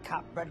feeding that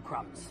cop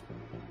breadcrumbs.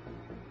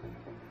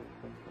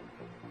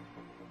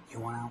 You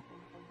want out?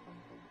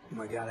 You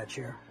want to get out of that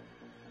chair?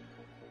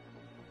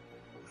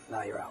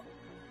 Now you're out.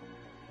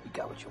 You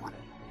got what you wanted.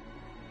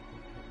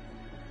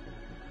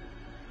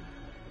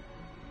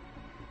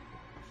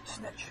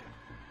 Snitch.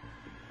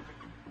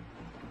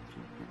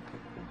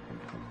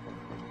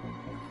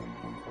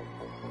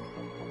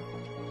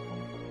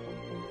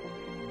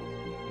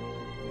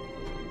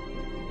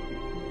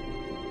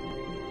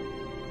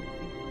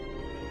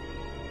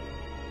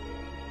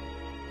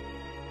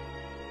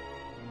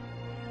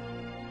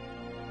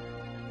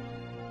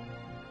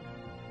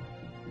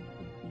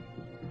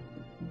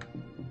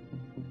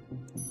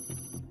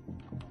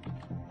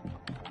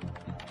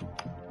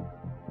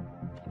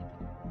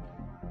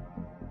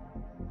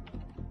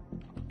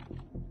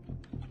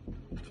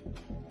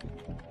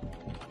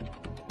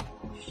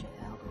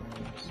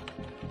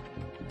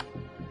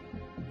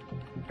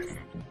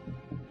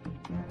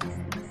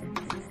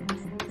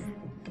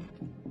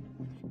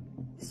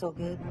 So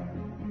good.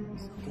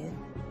 So good.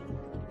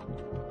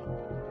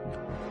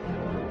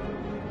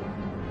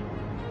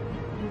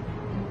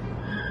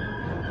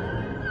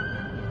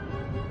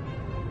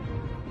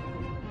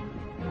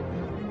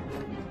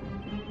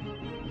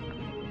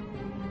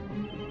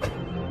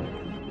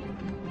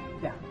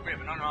 Yeah. We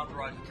have an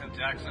unauthorized attempt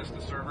to access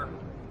the server.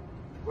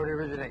 Where did it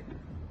originate?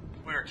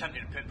 We are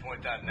attempting to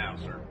pinpoint that now,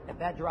 sir. If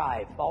that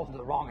drive falls into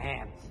the wrong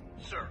hands,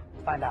 Sir.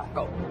 find out.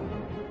 Go.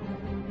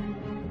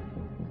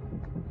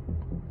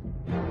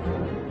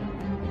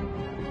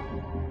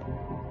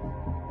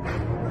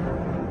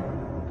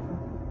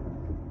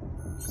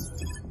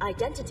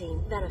 Identity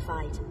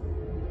verified.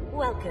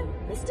 Welcome,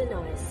 Mr.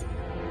 Norris.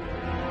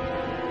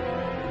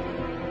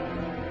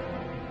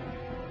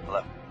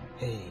 Hello.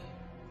 Hey.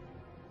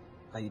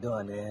 How you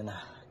doing, man?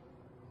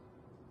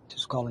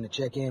 Just calling to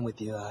check in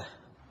with you. You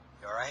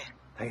all right?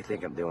 How you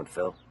think I'm doing,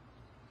 Phil?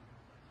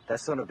 That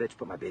son of a bitch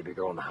put my baby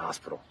girl in the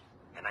hospital,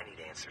 and I need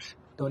answers.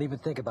 Don't even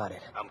think about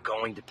it. I'm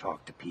going to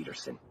talk to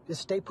Peterson.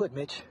 Just stay put,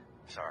 Mitch.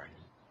 Sorry.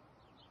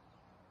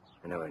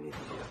 I know what I need to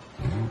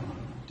do.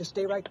 Just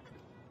stay right...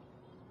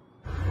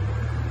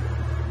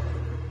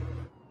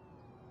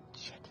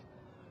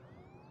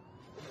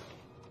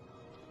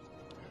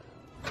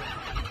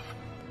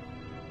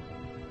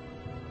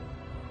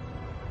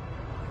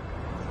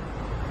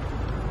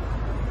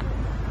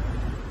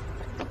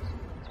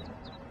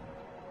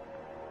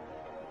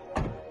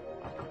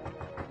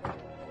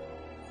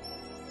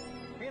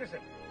 Peterson,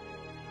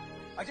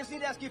 I just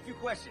need to ask you a few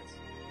questions.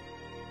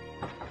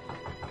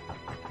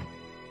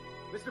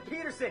 Mr.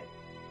 Peterson,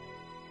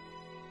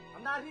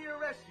 I'm not here to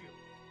arrest you.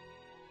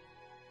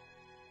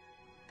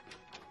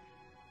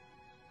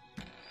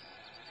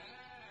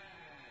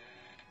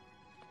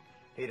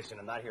 Peterson,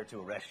 I'm not here to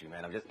arrest you,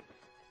 man. I'm just...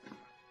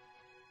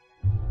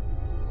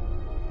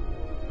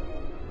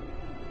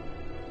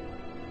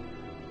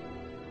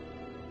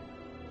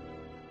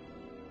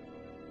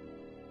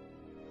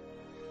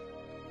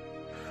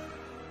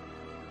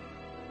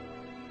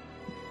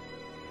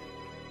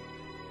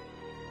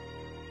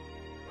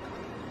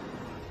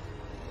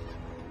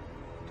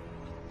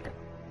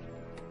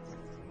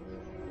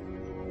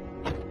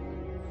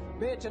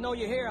 Bitch, I know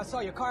you're here. I saw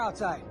your car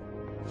outside.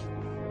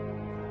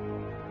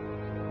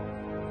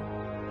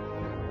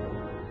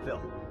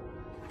 Phil,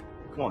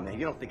 come on, man.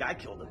 You don't think I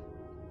killed him?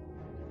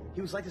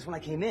 He was like this when I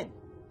came in.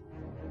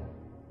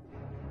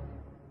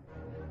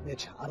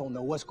 Mitch, I don't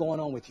know what's going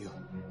on with you.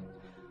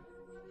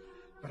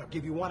 But I'll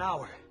give you 1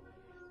 hour.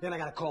 Then I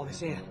gotta call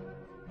this in.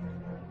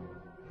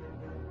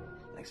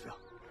 Thanks, Phil.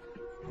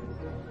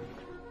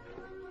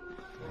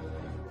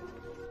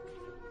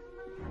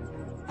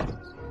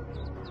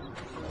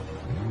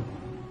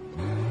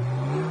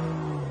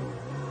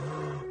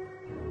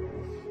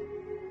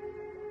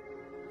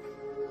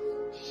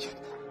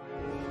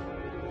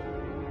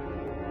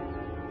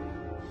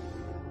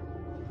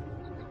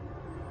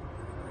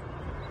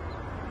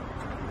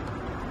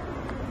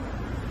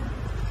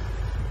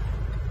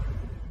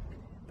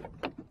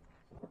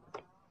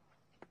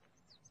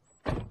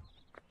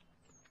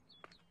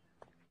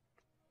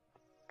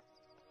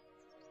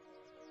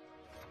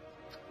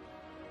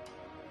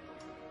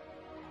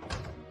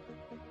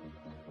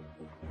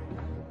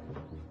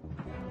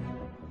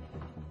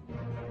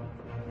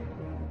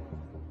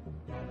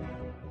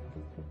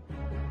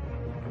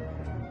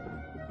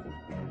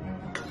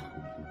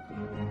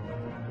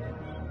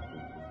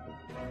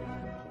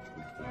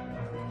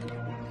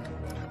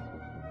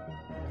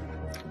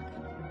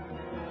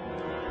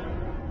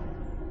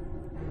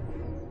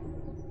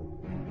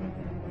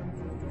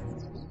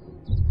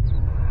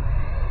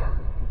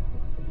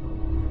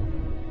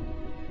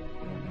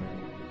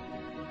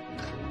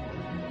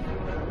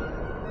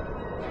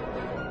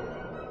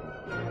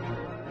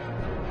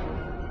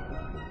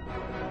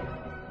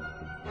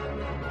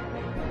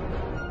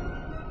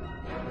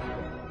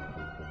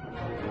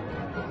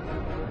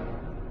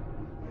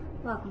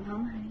 Welcome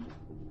home, honey.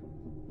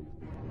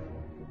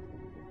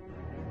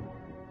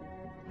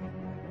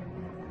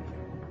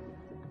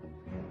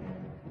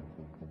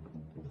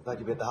 I thought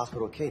you'd be at the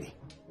hospital with Katie.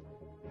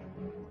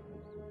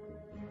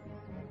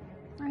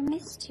 I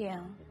missed you.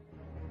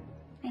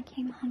 I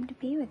came home to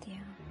be with you.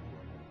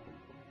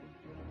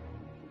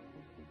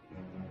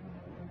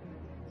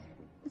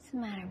 What's the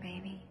matter,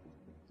 baby?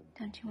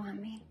 Don't you want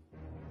me?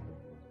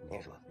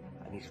 Angela,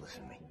 I need you to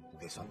listen to me.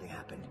 Okay, something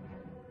happened.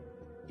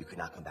 You could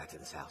not come back to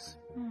this house.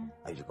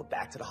 I need you to go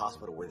back to the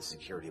hospital where the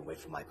security and wait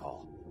for my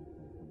call.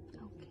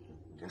 Okay.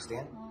 Do you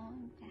understand?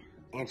 Calm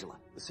down. Angela,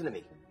 listen to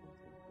me.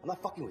 I'm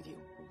not fucking with you.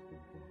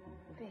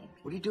 Baby.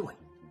 What are you doing?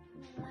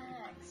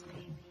 Relax,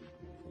 baby.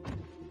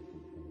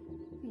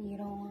 You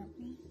don't want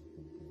me?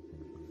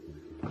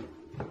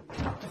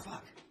 What the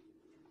fuck?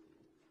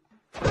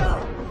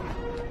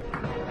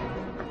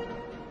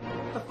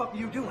 What the fuck are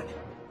you doing?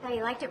 Thought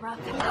you liked it, bro.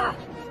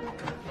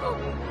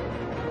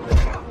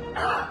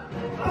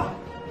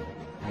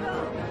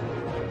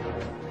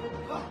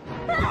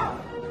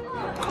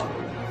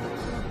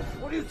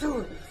 What are you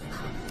doing?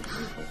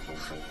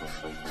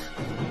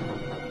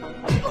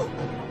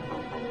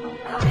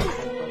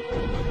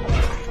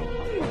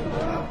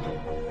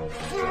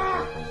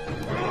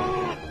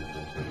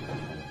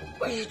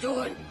 What are you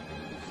doing?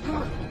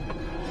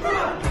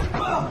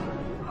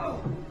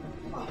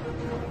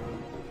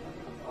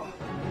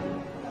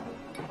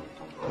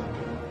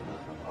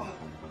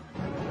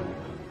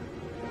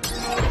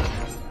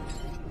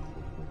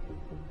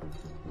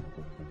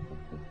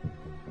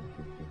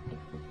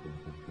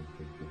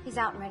 He's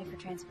out and ready for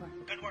transport.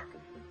 Good work.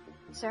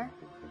 Sir?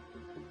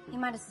 He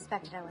might have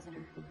suspected I wasn't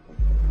her.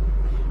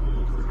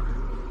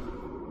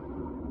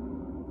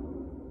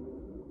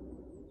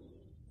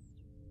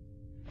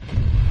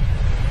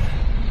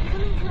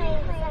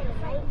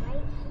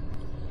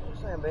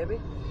 What's that, baby?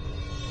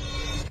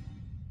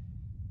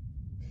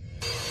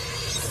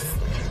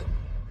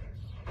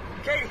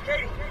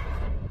 Katie!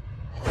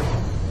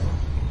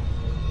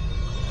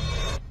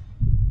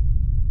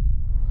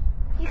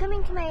 You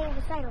coming to my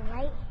recital,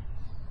 right?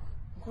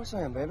 Of course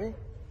I am, baby.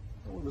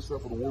 I want this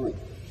stuff for the world.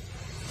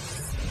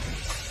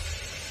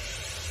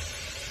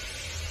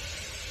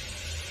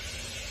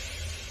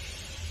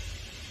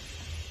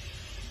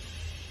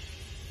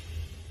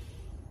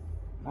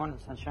 Morning,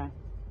 sunshine.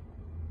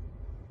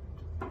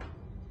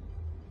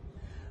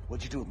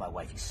 What'd you do with my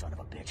wife, you son of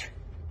a bitch?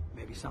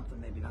 Maybe something,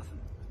 maybe nothing.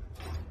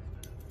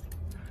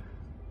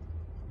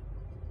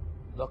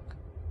 Look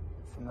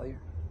familiar?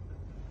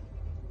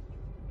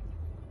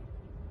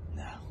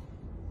 No.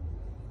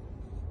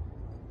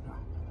 No.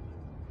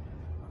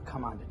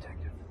 Come on,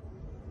 detective.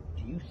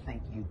 Do you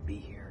think you'd be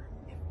here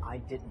if I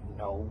didn't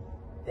know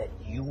that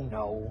you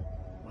know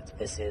what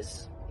this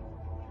is?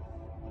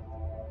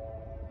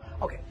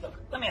 Okay, look,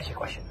 let me ask you a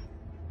question.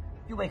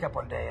 You wake up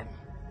one day and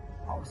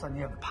all of a sudden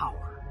you have the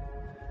power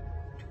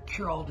to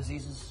cure all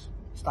diseases,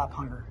 stop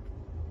hunger,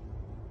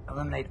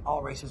 eliminate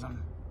all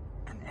racism,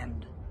 and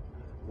end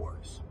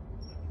wars.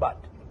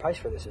 But the price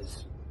for this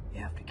is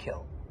you have to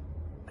kill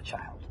a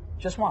child.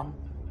 Just one,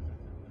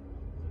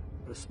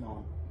 but a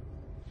small,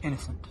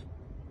 innocent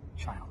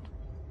child.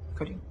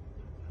 Could you?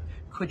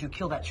 Could you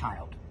kill that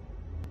child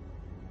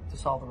to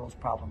solve the world's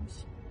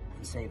problems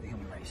and save the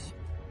human race?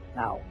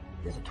 Now,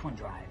 there's a twin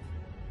drive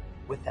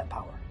with that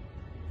power.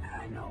 And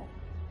I know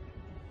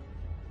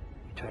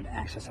you tried to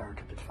access our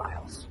encrypted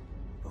files.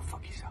 Go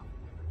fuck yourself.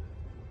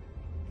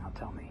 Now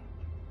tell me.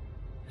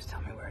 Just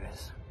tell me where it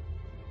is.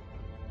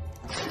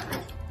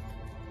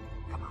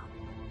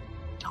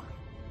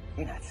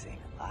 You're not saving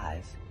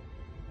lives.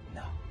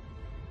 No.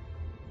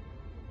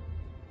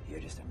 You're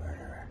just a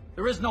murderer.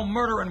 There is no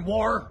murder in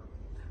war.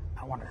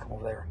 I want to come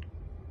over there and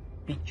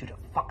beat you to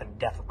fucking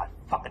death with my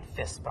fucking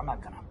fists, but I'm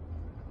not gonna.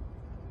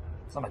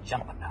 Because I'm a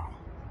gentleman now.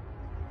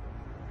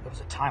 There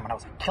was a time when I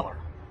was a killer.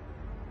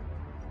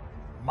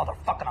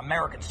 Motherfucking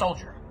American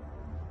soldier.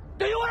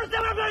 Do you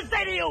understand what I'm gonna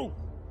say to you?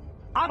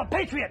 I'm a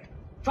patriot,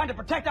 trying to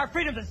protect our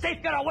freedoms and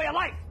safeguard our way of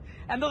life.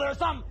 And though there are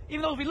some,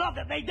 even those we love,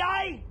 that may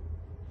die,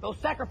 those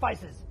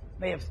sacrifices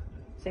may have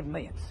saved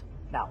millions.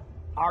 Now,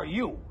 are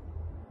you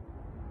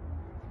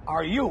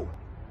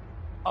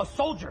a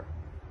soldier?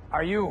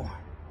 Are you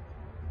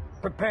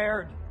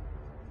prepared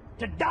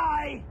to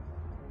die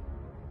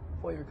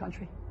for your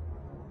country?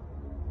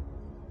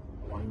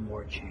 One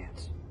more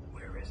chance.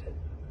 Where is it?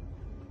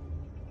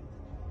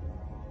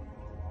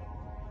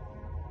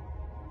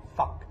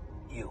 Fuck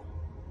you,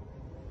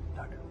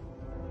 Doctor.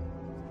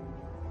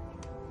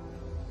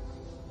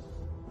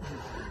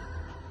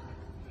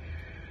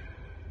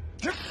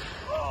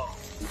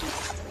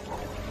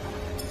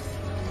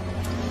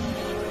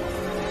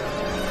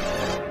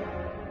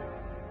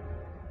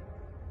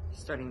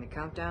 Starting the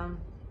countdown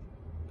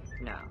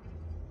now.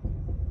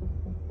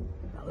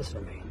 Now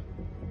listen to me.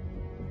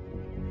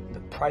 The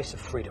price of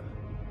freedom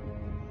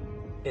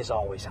is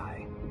always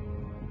high.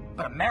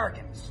 But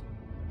Americans,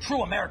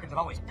 true Americans, have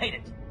always paid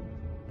it.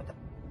 But the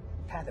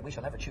path that we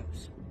shall never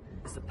choose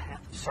is the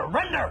path of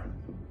surrender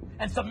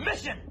and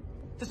submission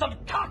to some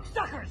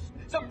cocksuckers,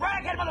 some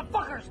raghead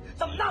motherfuckers,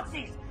 some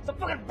Nazis, some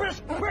fucking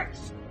British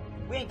pricks.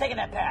 We ain't taking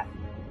that path.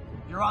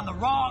 You're on the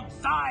wrong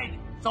side,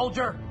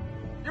 soldier.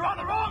 You're on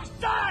the wrong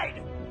side!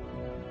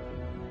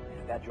 And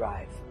if that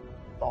drive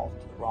falls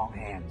to the wrong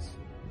hands,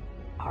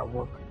 our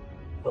work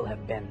will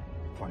have been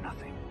for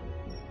nothing.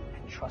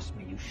 And trust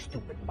me, you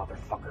stupid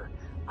motherfucker,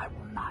 I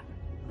will not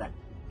let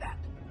that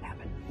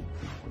happen.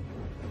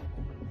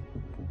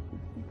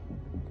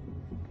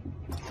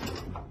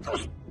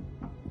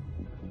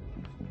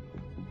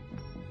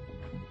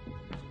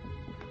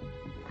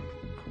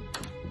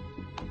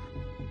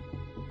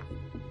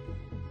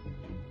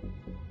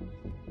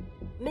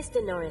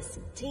 Mr. Norris,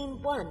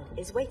 Team 1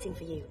 is waiting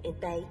for you in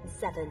Bay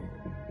 7.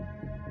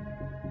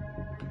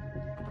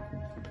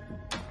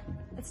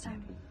 It's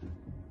time.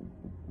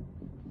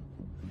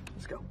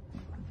 Let's go.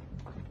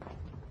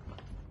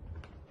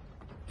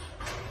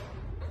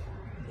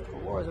 The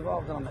war has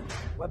evolved, gentlemen.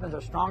 Weapons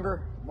are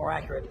stronger, more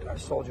accurate, and our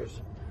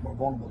soldiers more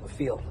vulnerable to the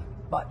field.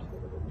 But,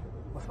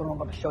 with what I'm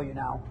about to show you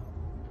now,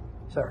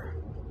 sir,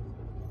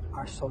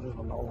 our soldiers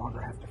will no longer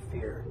have to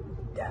fear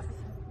death.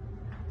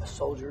 A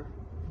soldier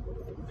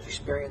whose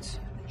experience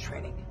and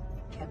training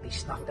can't be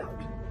snuffed out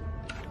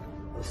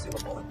with a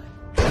single bullet.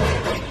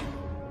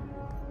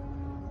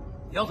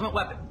 The ultimate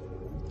weapon.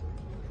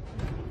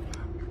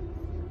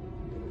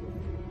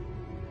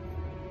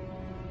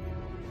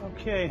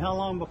 Okay, how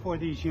long before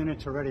these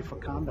units are ready for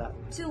combat?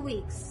 2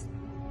 weeks.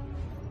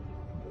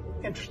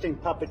 Interesting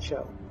puppet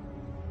show.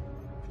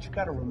 But you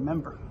gotta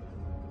remember,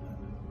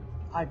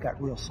 I've got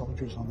real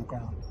soldiers on the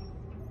ground.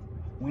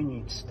 We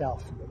need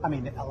stealth. I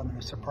mean, the element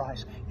of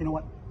surprise. You know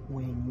what?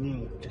 We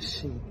need to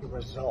see the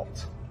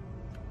result.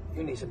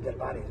 You need some dead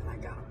bodies, and I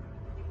got them.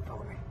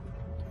 Follow me.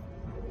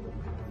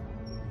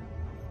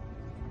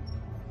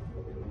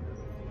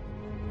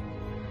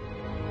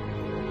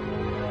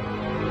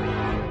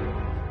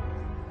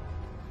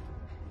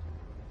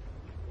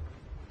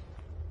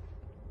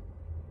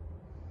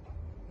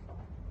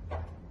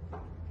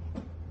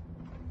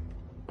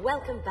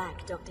 Welcome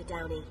back, Dr.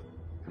 Downey.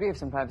 Could we have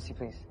some privacy,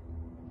 please?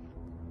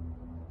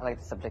 I like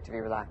the subject to be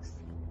relaxed.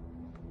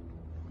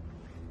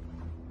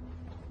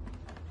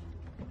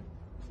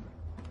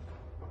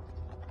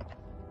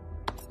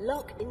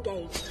 Lock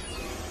engaged.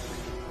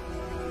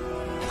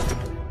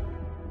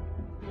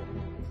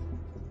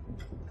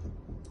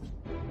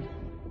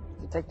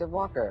 Detective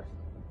Walker.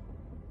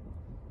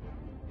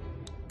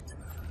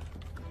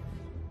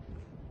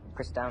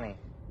 Chris Downey.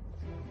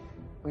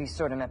 We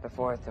sort of met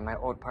before through my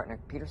old partner,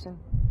 Peterson.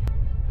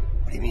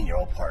 What do you mean, your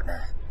old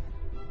partner?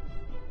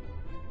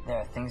 There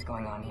are things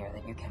going on here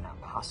that you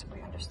cannot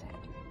possibly understand.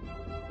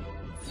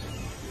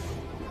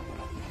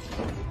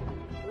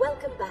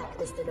 Welcome back,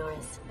 Mr.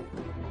 Norris.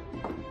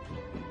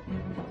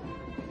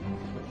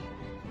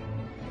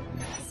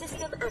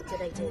 System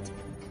activated.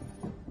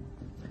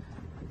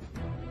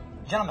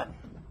 Gentlemen,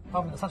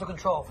 welcome to Central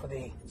Control for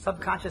the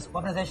Subconscious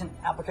Weaponization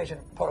Application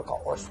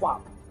Protocol, or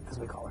SWAP, as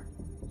we call it.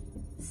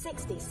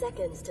 60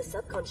 seconds to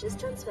subconscious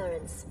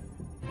transference.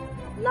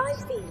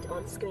 Live feed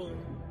on screen.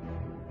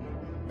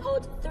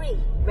 Pod 3,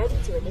 ready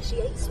to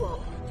initiate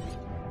swap.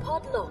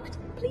 Pod locked,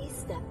 please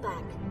step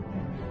back.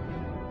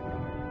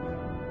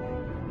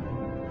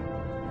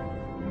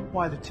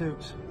 Why the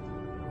tubes?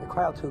 The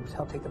cryotubes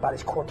help take the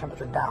body's core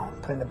temperature down,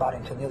 putting the body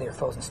into nearly a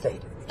frozen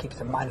state. It keeps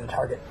the mind of the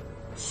target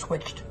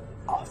switched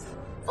off.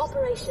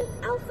 Operation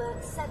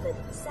Alpha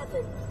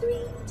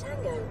 773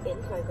 Tango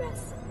in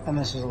progress. And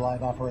this is a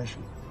live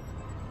operation?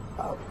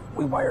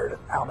 We wired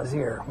Alma's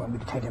ear when we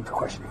detained him for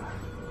questioning.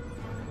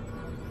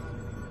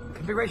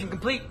 Configuration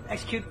complete.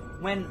 Execute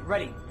When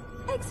ready.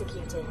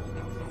 Executing.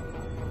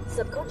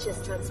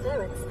 Subconscious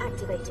transference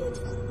activated.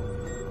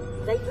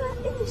 Vapor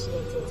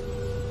initiated.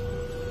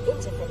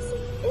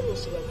 Interfacing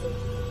initiated.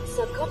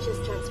 Subconscious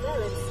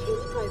transference in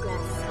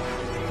progress.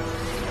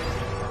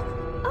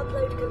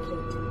 Upload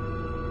complete.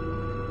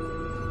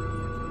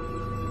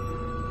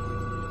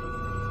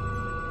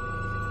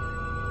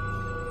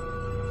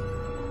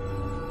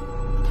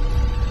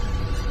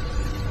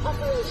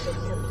 Operation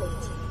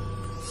complete.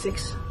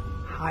 6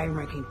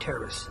 high-ranking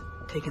terrorists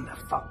taken the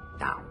fuck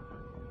down.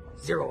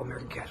 0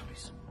 American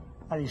casualties.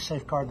 How do you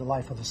safeguard the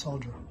life of the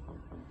soldier?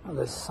 Well,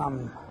 there's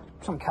some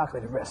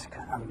calculated risk.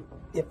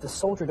 If the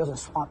soldier doesn't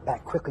swamp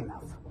back quickly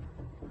enough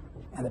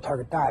and the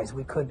target dies,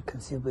 we could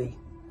conceivably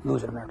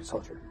lose an American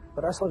soldier.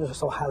 But our soldiers are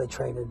so highly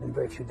trained, there have been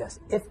very few deaths.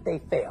 If they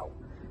fail,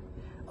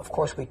 of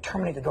course, we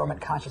terminate the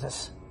dormant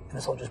consciousness in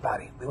the soldier's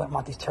body. We wouldn't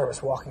want these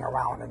terrorists walking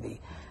around in the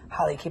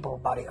highly capable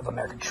body of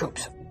American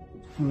troops.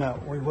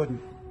 No, we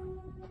wouldn't.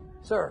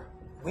 Sir,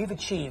 we've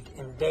achieved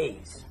in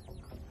days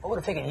what would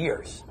have taken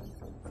years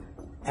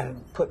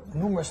and put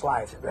numerous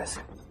lives at risk.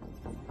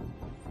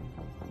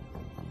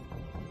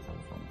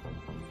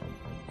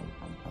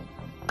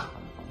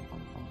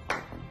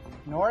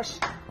 Norris,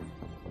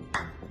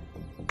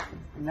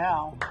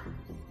 now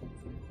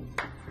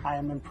I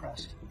am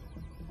impressed.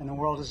 And the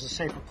world is a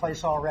safer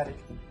place already.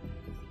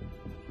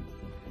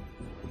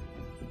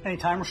 Any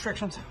time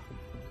restrictions?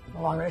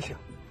 No longer an issue.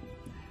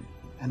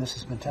 And this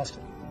has been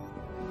tested.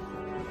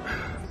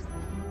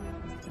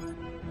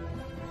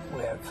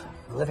 We have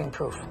living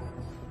proof.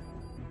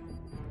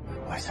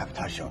 Why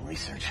sabotage your own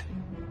research?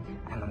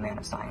 I'm a man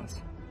of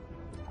science.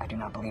 I do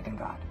not believe in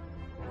God.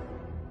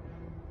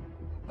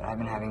 But I've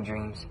been having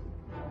dreams.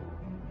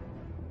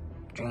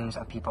 Dreams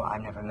of people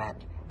I've never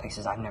met,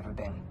 places I've never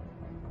been.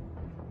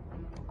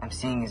 I'm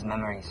seeing his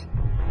memories.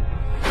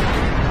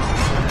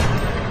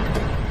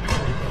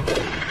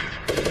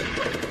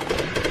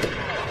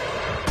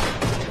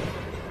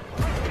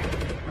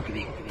 Look at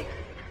me.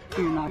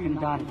 You're not gonna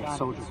die today,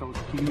 soldier.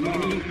 Do you hear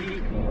me?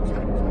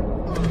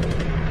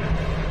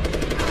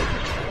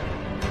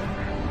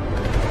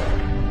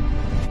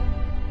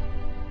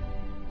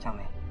 Tell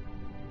me,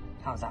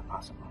 how is that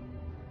possible?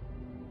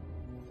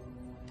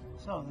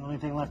 So the only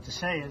thing left to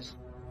say is,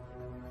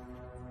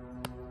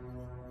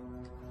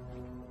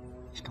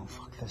 just don't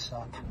fuck this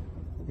up.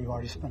 You've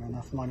already spent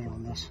enough money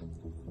on this.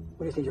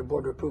 What do you think, your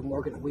board to approve,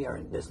 Morgan? We are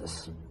in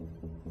business.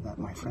 That,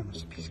 my friend,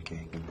 is a piece of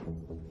cake.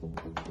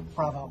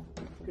 Bravo.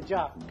 Good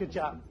job. Good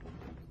job.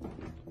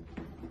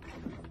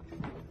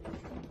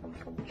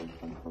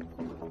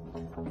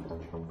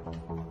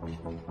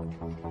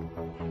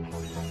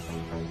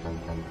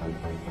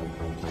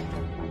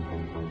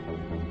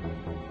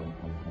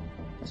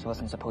 This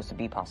wasn't supposed to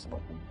be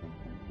possible.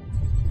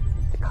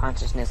 The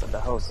consciousness of the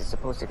host is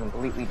supposed to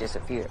completely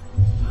disappear.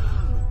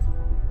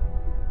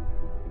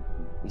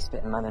 We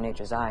spit in Mother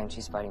Nature's eye and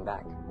she's fighting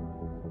back.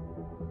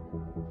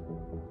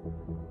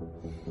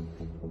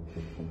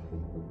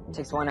 It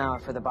takes 1 hour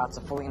for the bots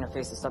to fully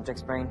interface the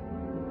subject's brain,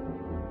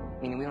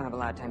 meaning we don't have a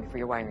lot of time before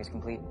your wiring is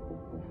complete.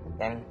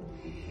 Then,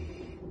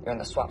 you're in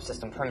the swap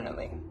system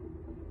permanently.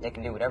 They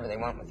can do whatever they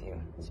want with you.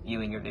 It's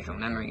viewing your visual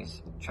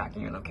memories,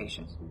 tracking your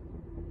locations.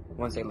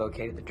 Once they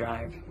located the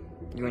drive,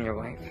 you and your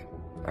wife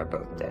are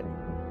both dead.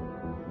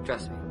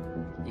 Trust me,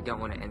 you don't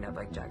want to end up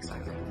like Jack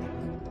Simon.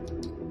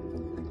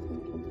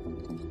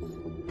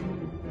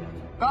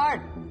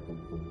 Guard!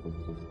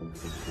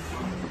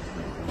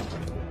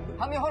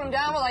 Help me hold him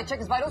down while I check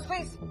his vitals,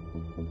 please.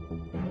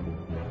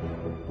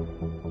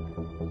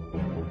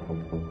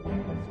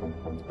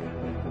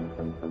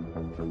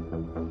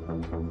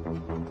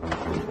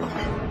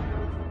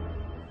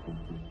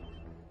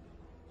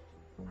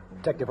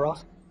 Detective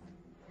Ross?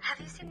 Have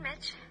you seen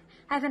Mitch?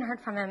 I haven't heard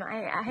from him.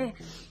 I'm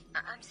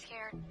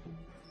scared.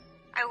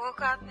 I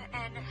woke up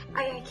and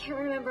I can't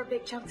remember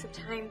big chunks of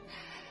time.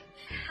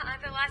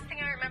 The last thing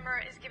I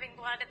remember is giving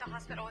blood at the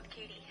hospital with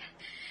Katie.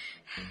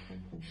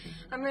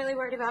 I'm really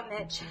worried about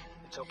Mitch.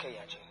 It's okay,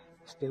 Angie.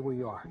 Stay where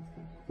you are.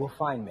 We'll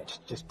find Mitch.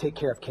 Just take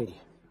care of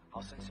Katie.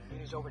 I'll send some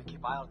units over to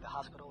keep eye out at the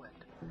hospital,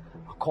 and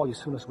I'll call you as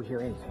soon as we hear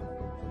anything.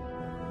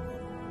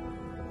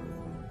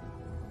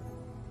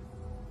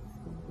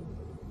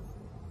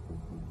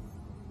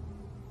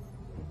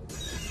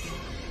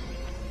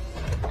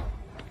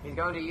 He's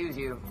going to use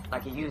you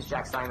like he used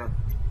Jack Simon.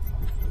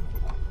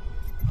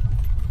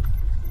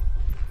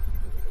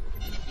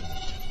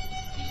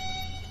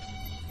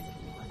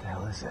 What the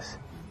hell is this?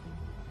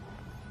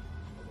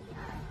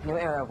 New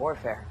era of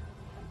warfare.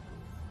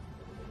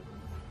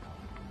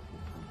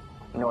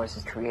 Norris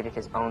has created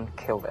his own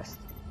kill list,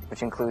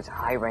 which includes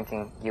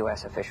high-ranking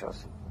U.S.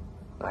 officials,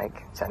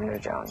 like Senator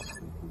Jones.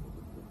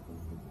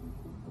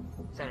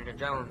 Senator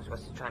Jones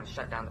was trying to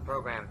shut down the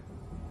program.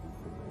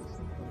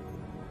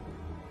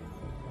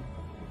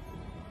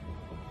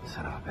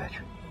 Son of a bitch.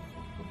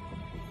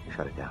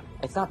 Shut it down.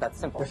 It's not that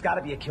simple. There's got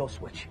to be a kill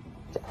switch.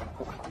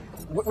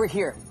 We're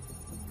here.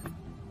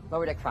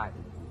 Lower Deck 5.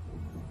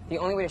 The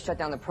only way to shut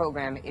down the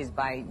program is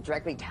by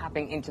directly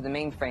tapping into the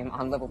mainframe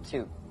on level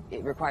 2.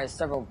 it requires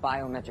several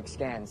biometric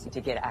scans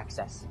to get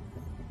access.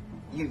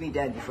 You'd be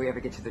dead before you ever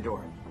get to the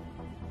door.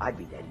 I'd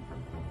be dead.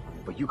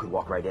 But you could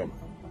walk right in.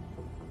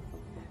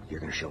 You're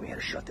gonna show me how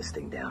to shut this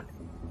thing down.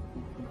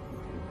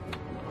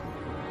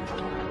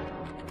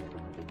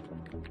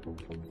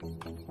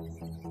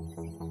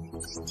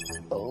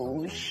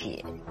 Oh,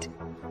 shit.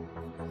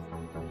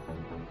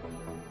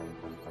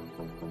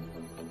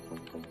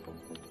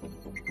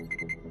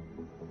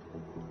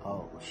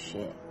 Oh,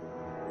 shit.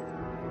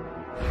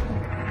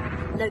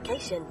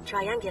 Location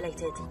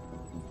triangulated.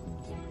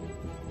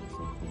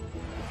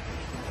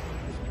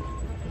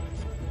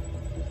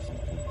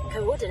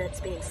 Coordinates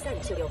being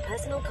sent to your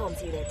personal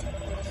comms unit.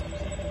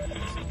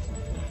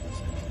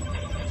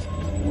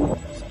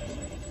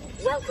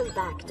 Welcome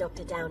back,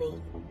 Dr. Downey.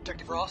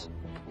 Detective Ross?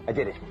 I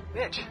did it.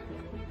 Mitch.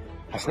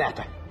 I snapped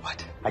her.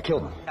 What? I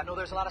killed him. I know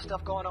there's a lot of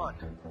stuff going on.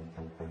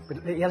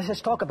 But yeah, let's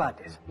just talk about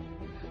this.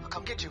 I'll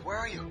come get you. Where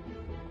are you?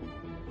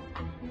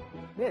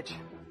 Mitch,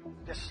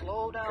 just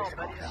slow down,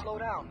 buddy. Just slow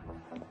down.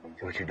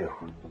 Do what you do.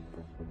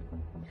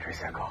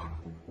 Trace that call.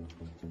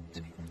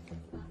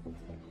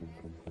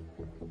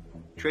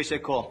 Trace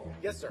that call.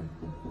 Yes, sir.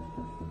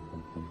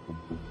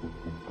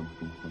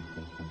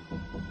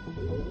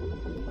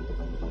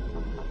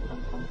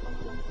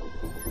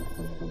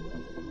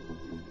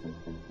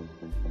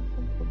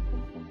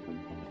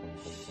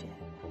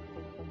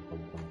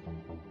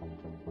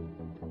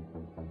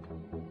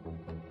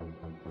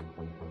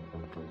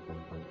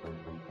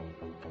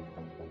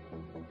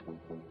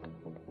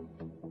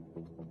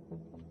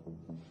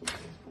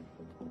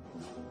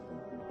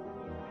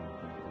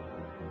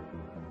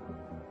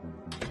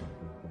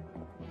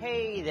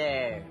 Hey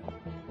there.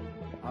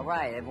 All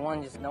right,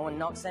 everyone, just no one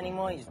knocks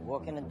anymore. You just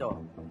walk in the door.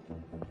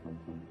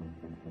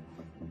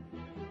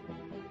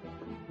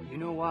 You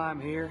know why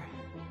I'm here?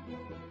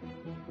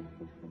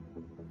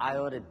 I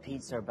ordered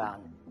pizza about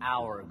an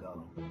hour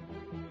ago.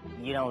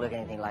 You don't look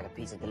anything like a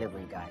pizza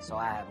delivery guy, so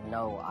I have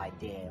no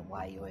idea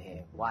why you're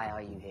here. Why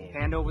are you here?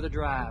 Hand over the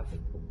drive.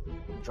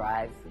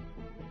 Drive?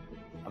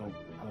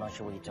 I'm not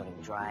sure what you're talking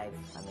drive.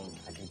 I mean,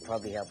 I can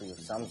probably help you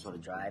with some sort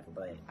of drive,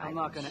 but... I'm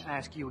not gonna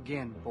ask you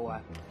again, boy.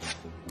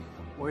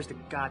 Where's the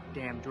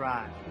goddamn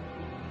drive?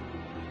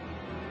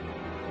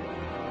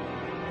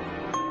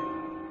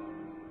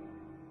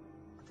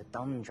 The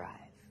thumb drive.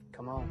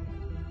 Come on.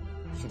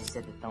 You should have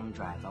said the thumb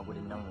drive. I would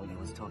have known what he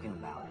was talking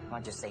about. Why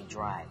just say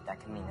drive?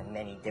 That can mean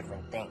many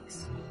different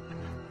things.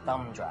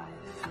 Thumb drive.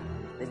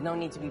 There's no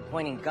need to be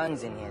pointing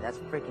guns in here. That's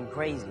freaking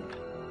crazy.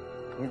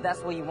 And if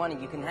that's what you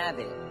wanted, you can have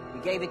it. You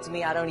gave it to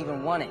me, I don't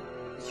even want it.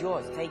 It's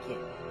yours, take it.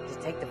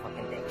 Just take the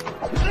fucking thing.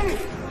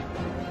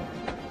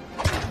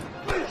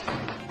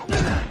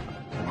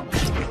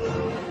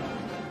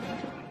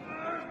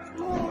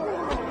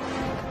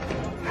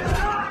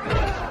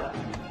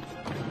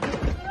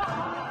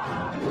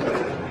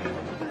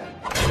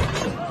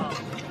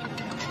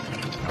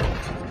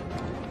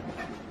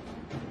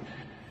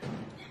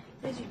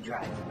 There's your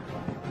drive.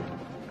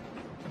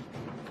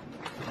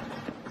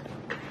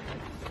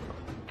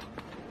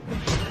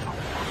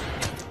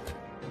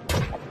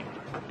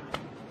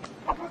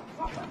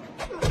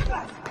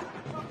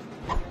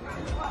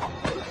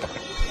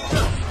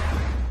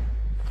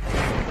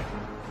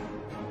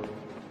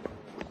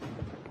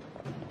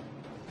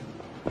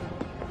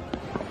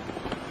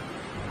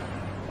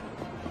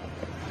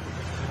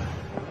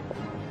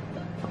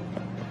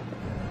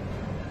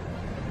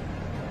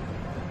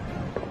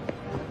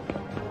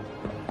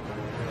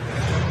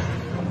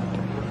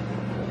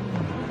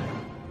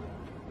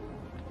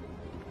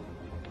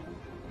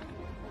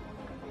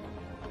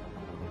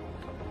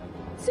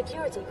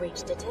 Security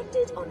breach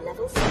detected on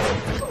level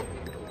 7.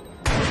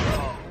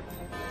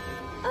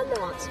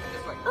 Alert.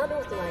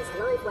 Unauthorized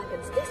live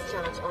weapons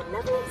discharge on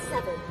level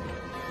 7.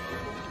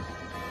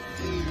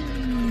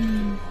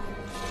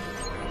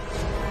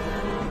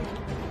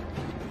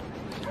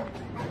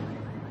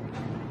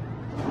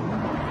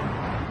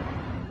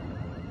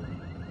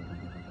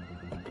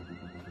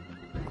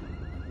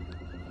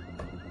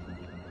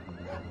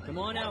 Come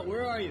on out,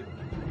 where are you?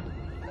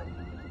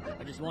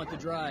 I just want the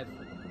drive.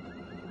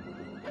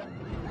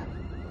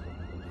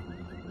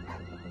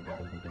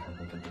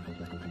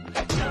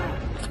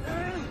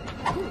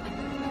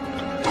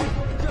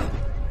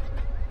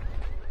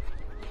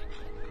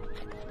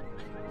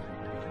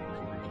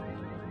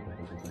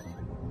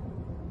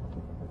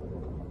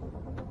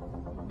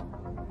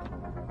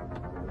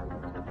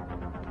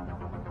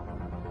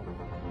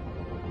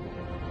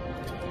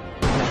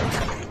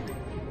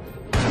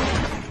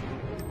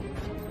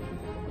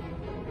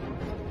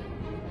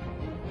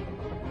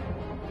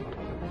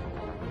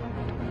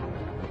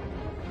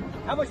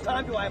 How much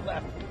time do I have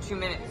left? 2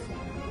 minutes.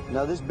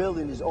 Now, this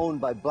building is owned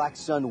by Black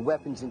Sun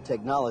Weapons and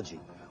Technology.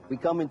 We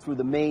come in through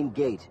the main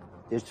gate.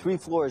 There's 3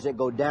 floors that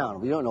go down.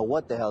 We don't know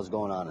what the hell's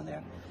going on in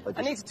there. But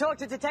I need to talk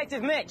to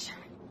Detective Mitch.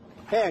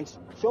 Hands.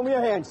 Show me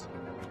your hands.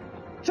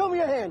 Show me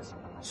your hands.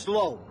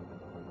 Slow.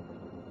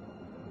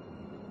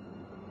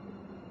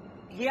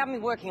 He had me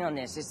working on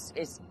this.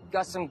 It's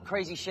got some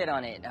crazy shit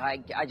on it.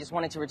 I just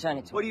wanted to return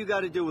it to him. What do you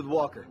got to do with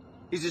Walker?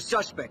 He's a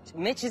suspect.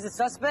 Mitch is a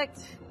suspect?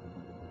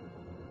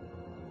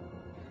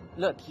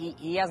 Look,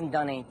 he hasn't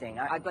done anything.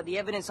 I've got the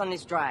evidence on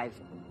this drive.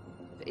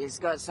 It's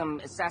got some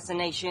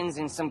assassinations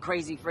and some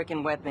crazy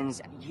freaking weapons.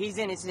 He's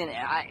innocent.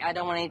 I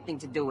don't want anything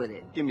to do with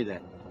it. Give me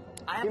that.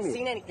 I haven't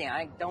seen anything.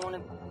 I don't want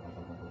to...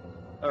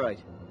 All right.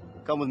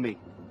 Come with me.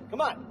 Come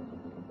on.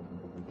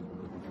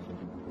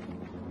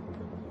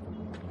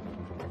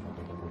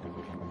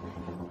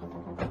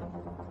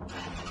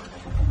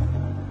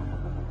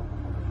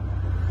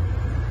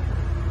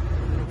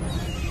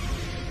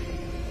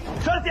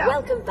 Shut it down!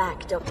 Welcome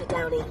back, Dr.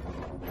 Downey.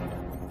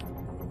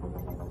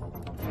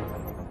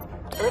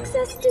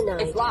 Access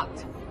denied. It's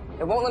locked.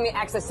 It won't let me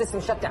access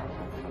system shutdown.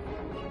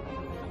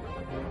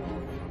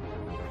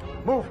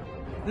 Move.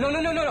 No.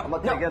 I'm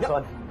not gonna get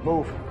son.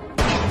 Move.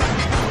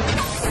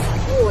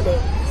 Warning.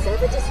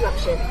 Server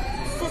disruption.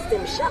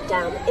 System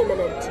shutdown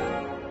imminent.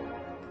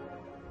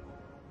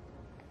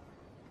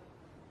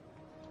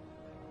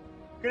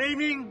 Good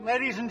evening,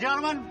 ladies and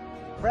gentlemen,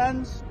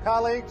 friends,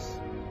 colleagues,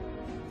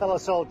 fellow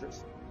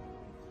soldiers.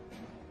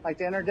 I'd like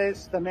to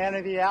introduce the man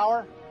of the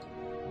hour,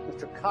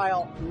 Mr.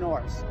 Kyle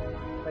Norris.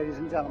 Ladies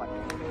and gentlemen.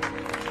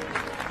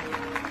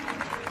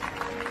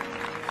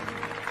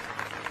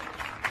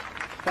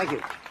 Thank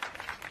you.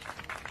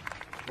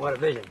 What a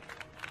vision.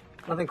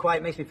 Nothing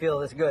quite makes me feel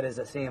this good as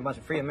seeing a bunch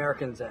of free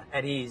Americans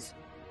at ease,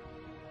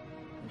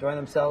 enjoying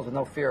themselves with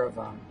no fear of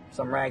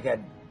some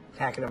raghead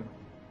attacking them,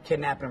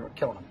 kidnapping them, or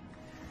killing them,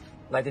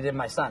 like they did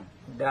my son,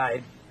 who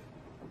died.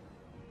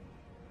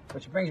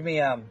 Which brings me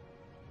to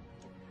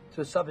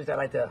a subject I'd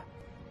like to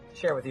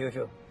share with you. If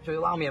you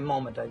allow me a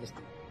moment, I just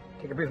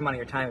take a brief amount of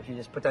your time. If you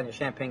just put down your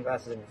champagne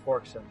glasses and your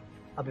forks, and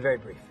I'll be very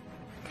brief.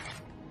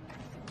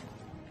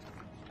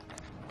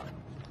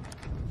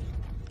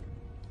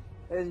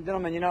 Ladies and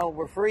gentlemen, you know,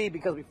 we're free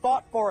because we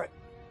fought for it.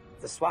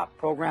 The SWAP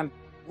program.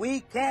 We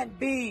can't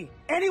be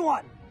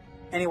anyone,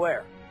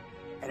 anywhere,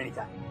 at any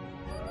time.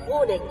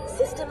 Warning.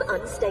 System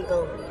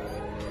unstable.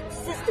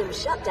 System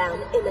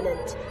shutdown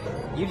imminent.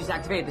 You just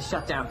activated the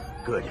shutdown.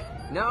 Good.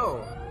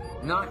 No,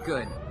 not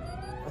good.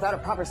 Without a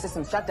proper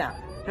system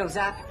shutdown, it'll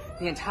zap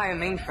the entire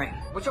mainframe,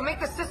 which will make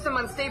the system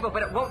unstable,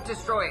 but it won't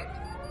destroy it.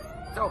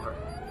 It's over.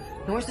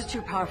 Norris is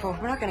too powerful.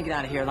 We're not gonna get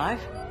out of here alive.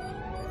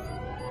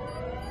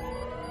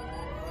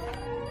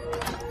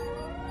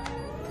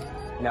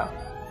 No.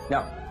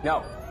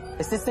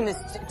 The system is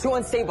too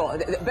unstable.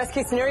 The best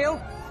case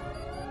scenario,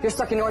 you're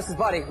stuck in Norris's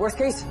body. Worst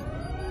case,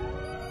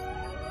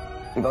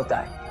 we both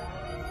die.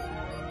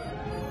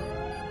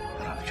 I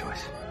don't have a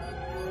choice.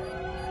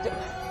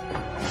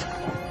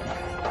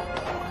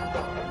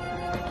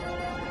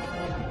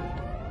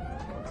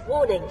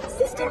 Warning.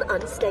 System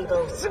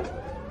unstable.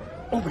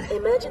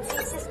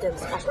 Emergency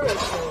systems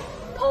operational.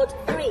 Pod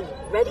 3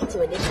 ready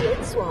to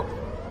initiate swap.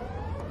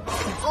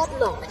 Pod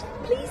locked.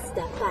 Please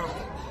step back.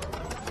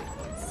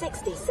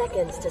 60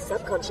 seconds to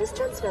subconscious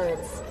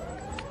transference.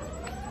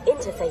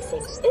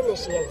 Interfacing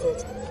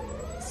initiated.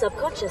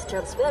 Subconscious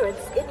transference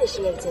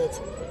initiated.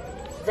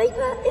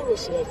 Vapor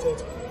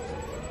initiated.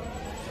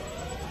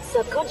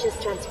 Subconscious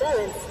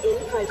transference in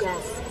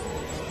progress.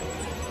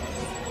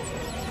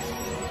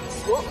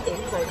 Swap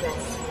in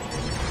progress.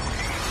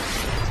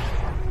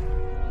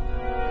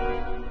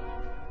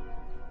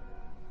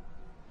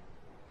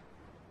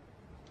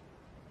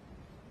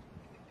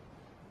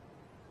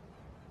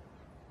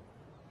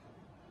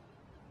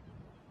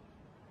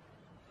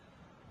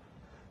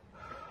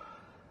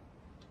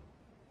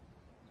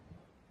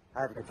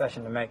 I have a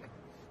confession to make.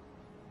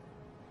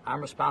 I'm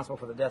responsible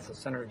for the deaths of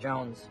Senator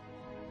Jones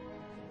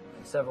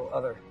and several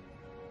other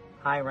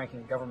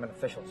high-ranking government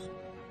officials.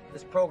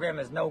 This program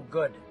is no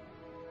good.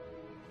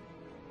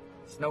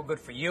 It's no good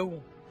for you,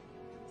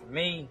 for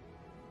me,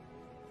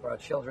 for our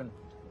children,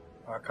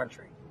 for our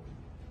country.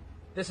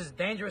 This is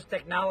dangerous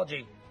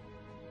technology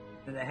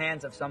in the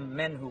hands of some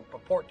men who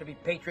purport to be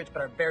patriots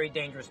but are very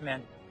dangerous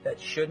men that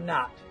should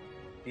not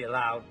be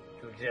allowed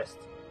to exist.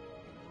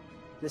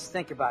 Just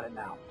think about it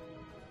now.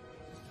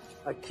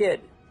 A kid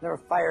never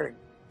fired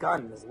a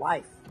gun in his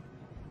life.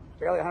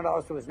 Barely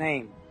 $100 to his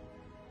name.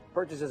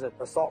 Purchases an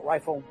assault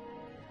rifle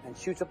and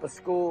shoots up a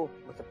school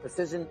with the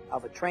precision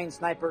of a trained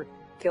sniper,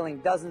 killing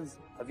dozens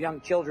of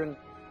young children,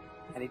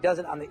 and he does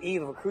it on the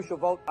eve of a crucial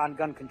vote on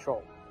gun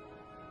control.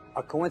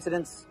 A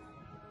coincidence?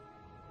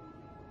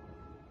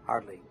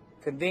 Hardly.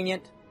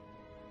 Convenient?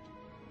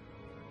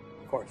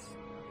 Of course.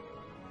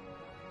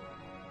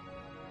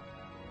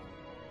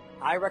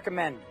 I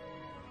recommend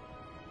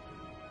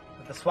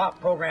that the SWAP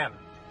program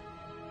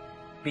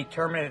be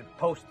terminated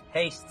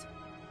post-haste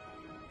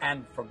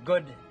and for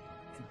good,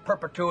 in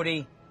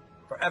perpetuity,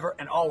 forever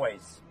and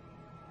always.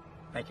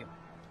 Thank you.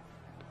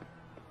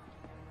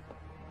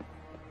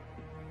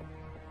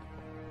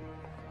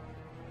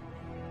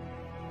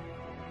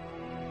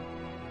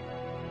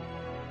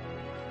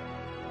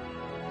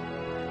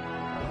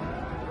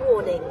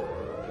 Warning.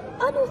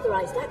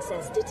 Unauthorized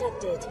access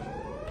detected.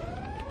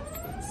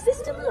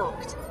 System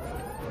locked.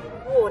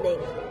 Warning.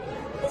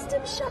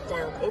 System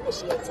shutdown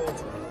initiated.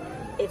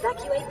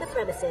 Evacuate the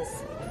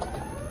premises.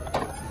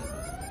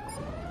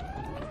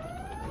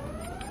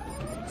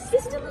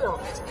 System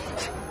locked.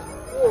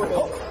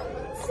 Warning.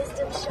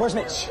 System Where's shutdown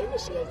Mitch?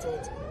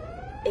 initiated.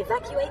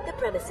 Evacuate the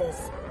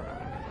premises.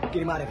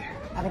 Get him out of here.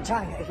 I've been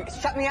trying.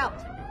 Shut me out.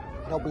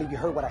 I don't believe you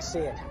heard what I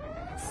said.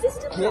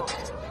 System Get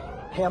locked.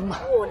 him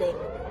Warning.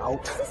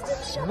 out. System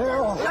shutdown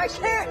No. initiated. I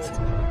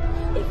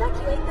can't!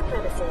 Evacuate the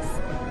premises.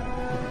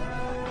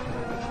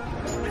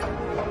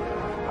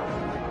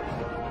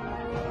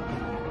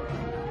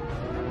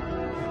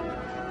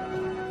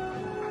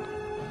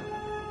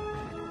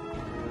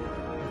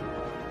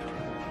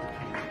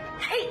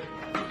 Hey!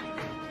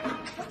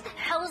 What the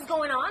hell is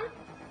going on?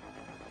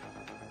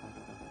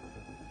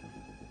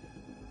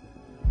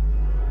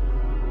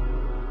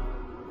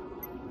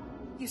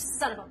 You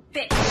son of a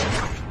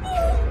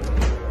bitch!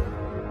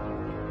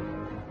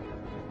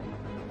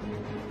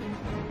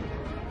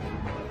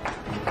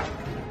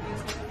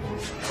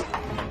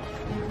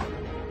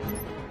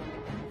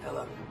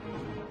 Hello.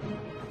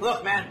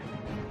 Look, man.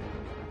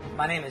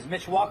 My name is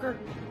Mitch Walker,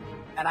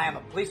 and I am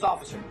a police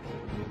officer.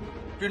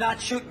 Do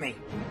not shoot me.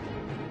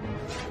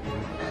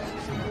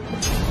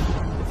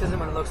 This isn't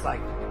what it looks like.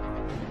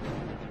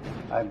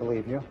 I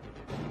believe you.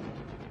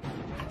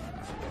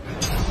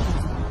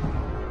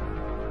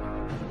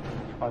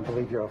 I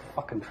believe you're a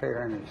fucking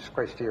traitor and a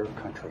disgrace to your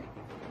country.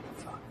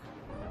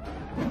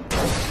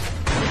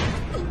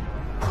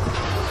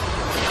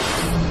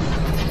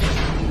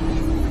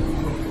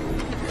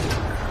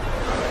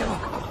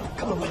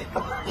 Come on, buddy.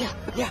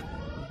 Yeah.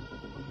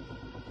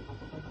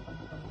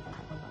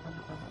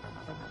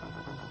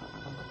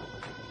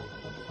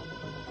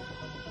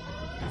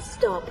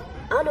 Stop.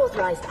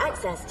 Unauthorized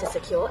access to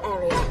secure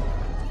area.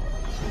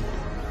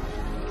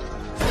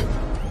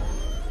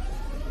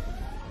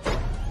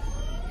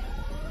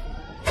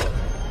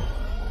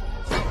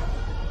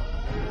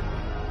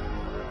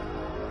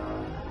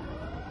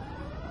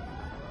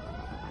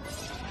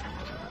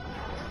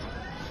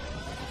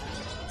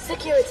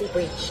 Security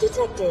breach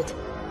detected.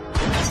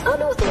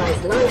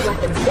 Unauthorized live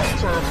weapons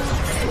discharge.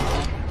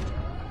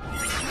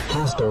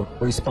 Hostile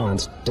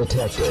response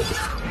detected.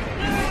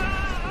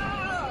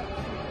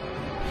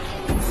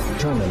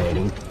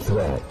 Terminating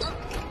threat.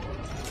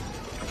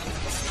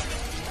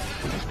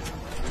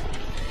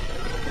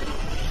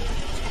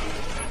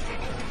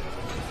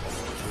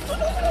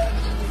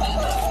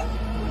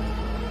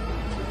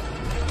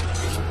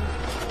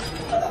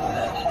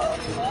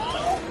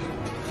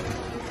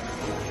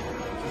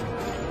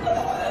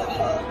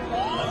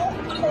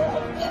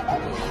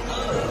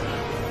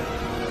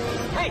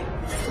 Hey!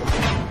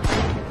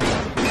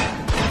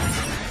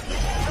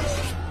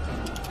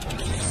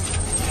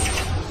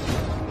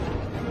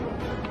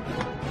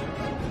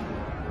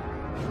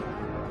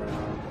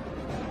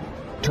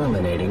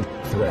 Terminating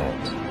threat.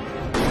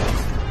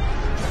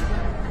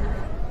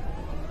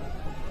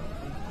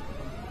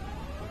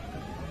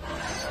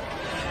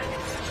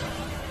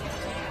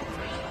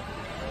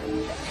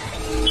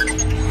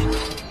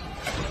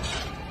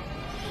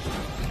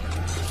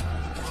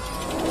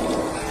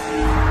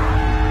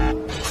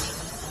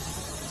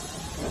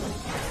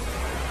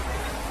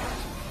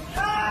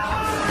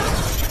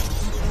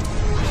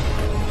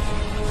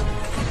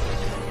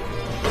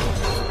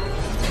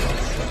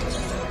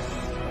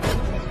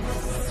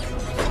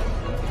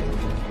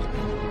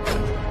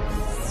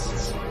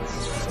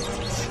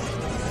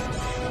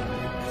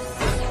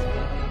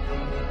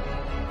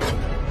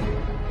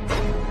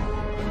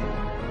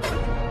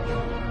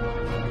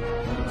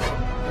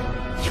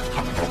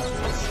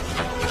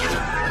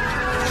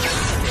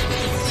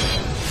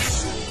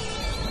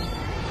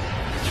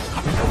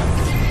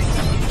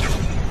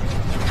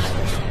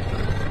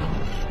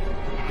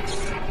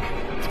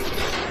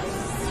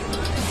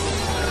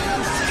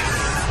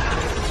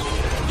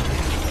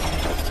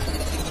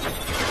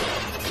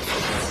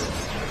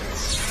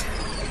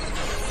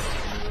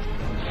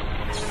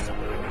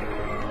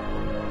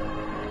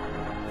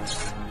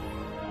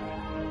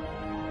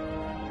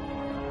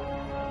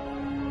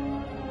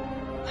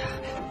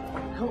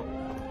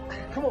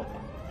 Come on.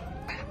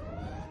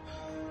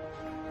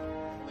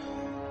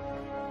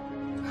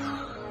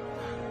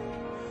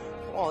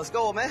 Come on, let's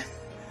go, man.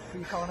 Who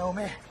you calling old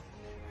man?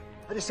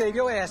 I just saved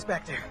your ass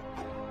back there.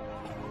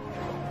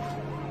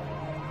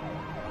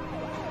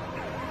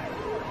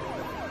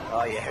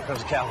 Oh, yeah, here comes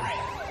the cavalry.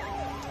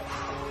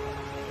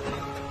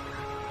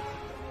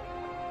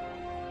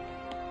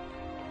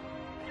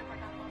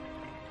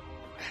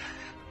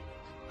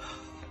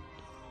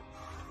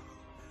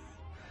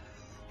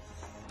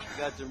 You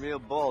got some real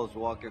balls,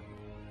 Walker.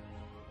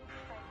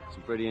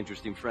 Some pretty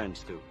interesting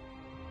friends, too.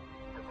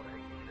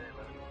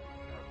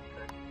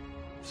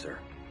 Sir.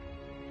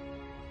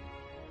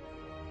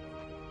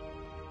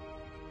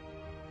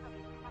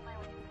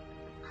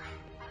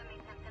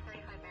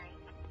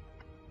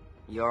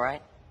 You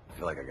alright? I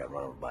feel like I got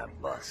run over by a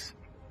bus.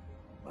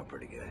 I'm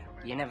pretty good.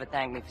 You never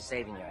thanked me for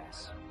saving your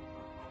ass.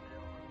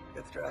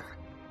 Got the driver?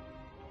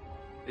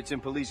 It's in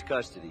police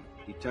custody.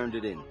 He turned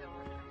it in.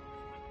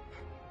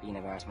 You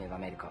never asked me if I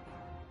made a copy.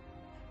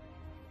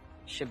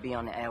 Should be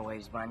on the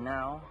airwaves by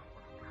now.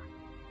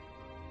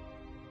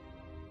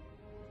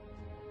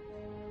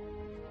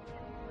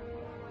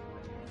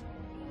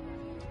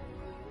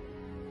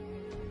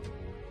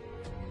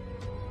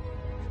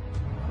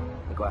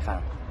 Look what I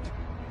found.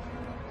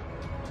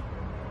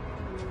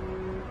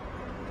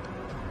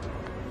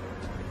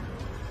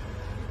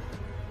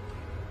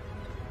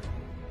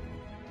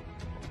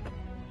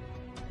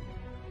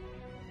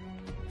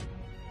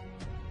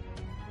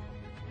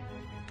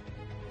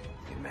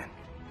 Good man.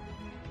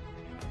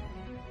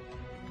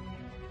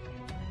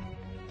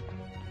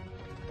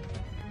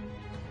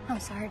 I'm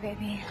sorry,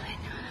 baby.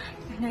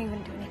 I know you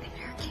wouldn't do anything to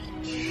hurt Kate.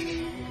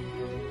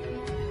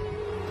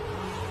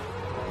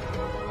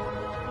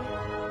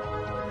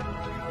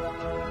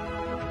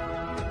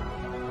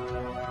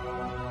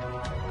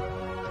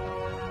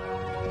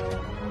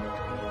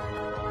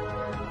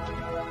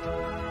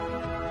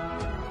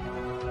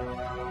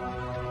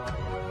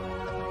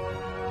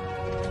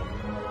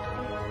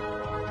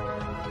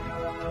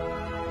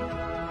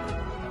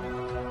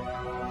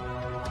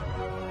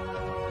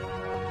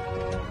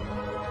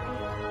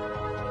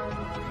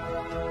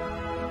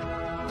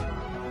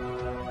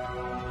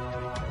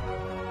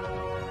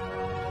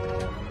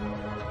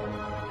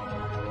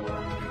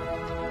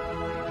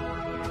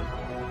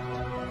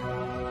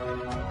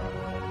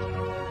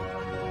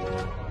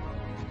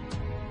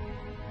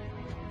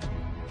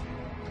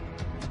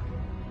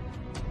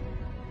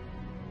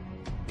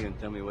 You can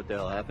tell me what the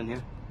hell happened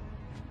here?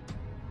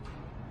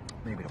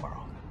 Maybe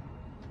tomorrow.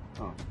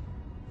 Oh.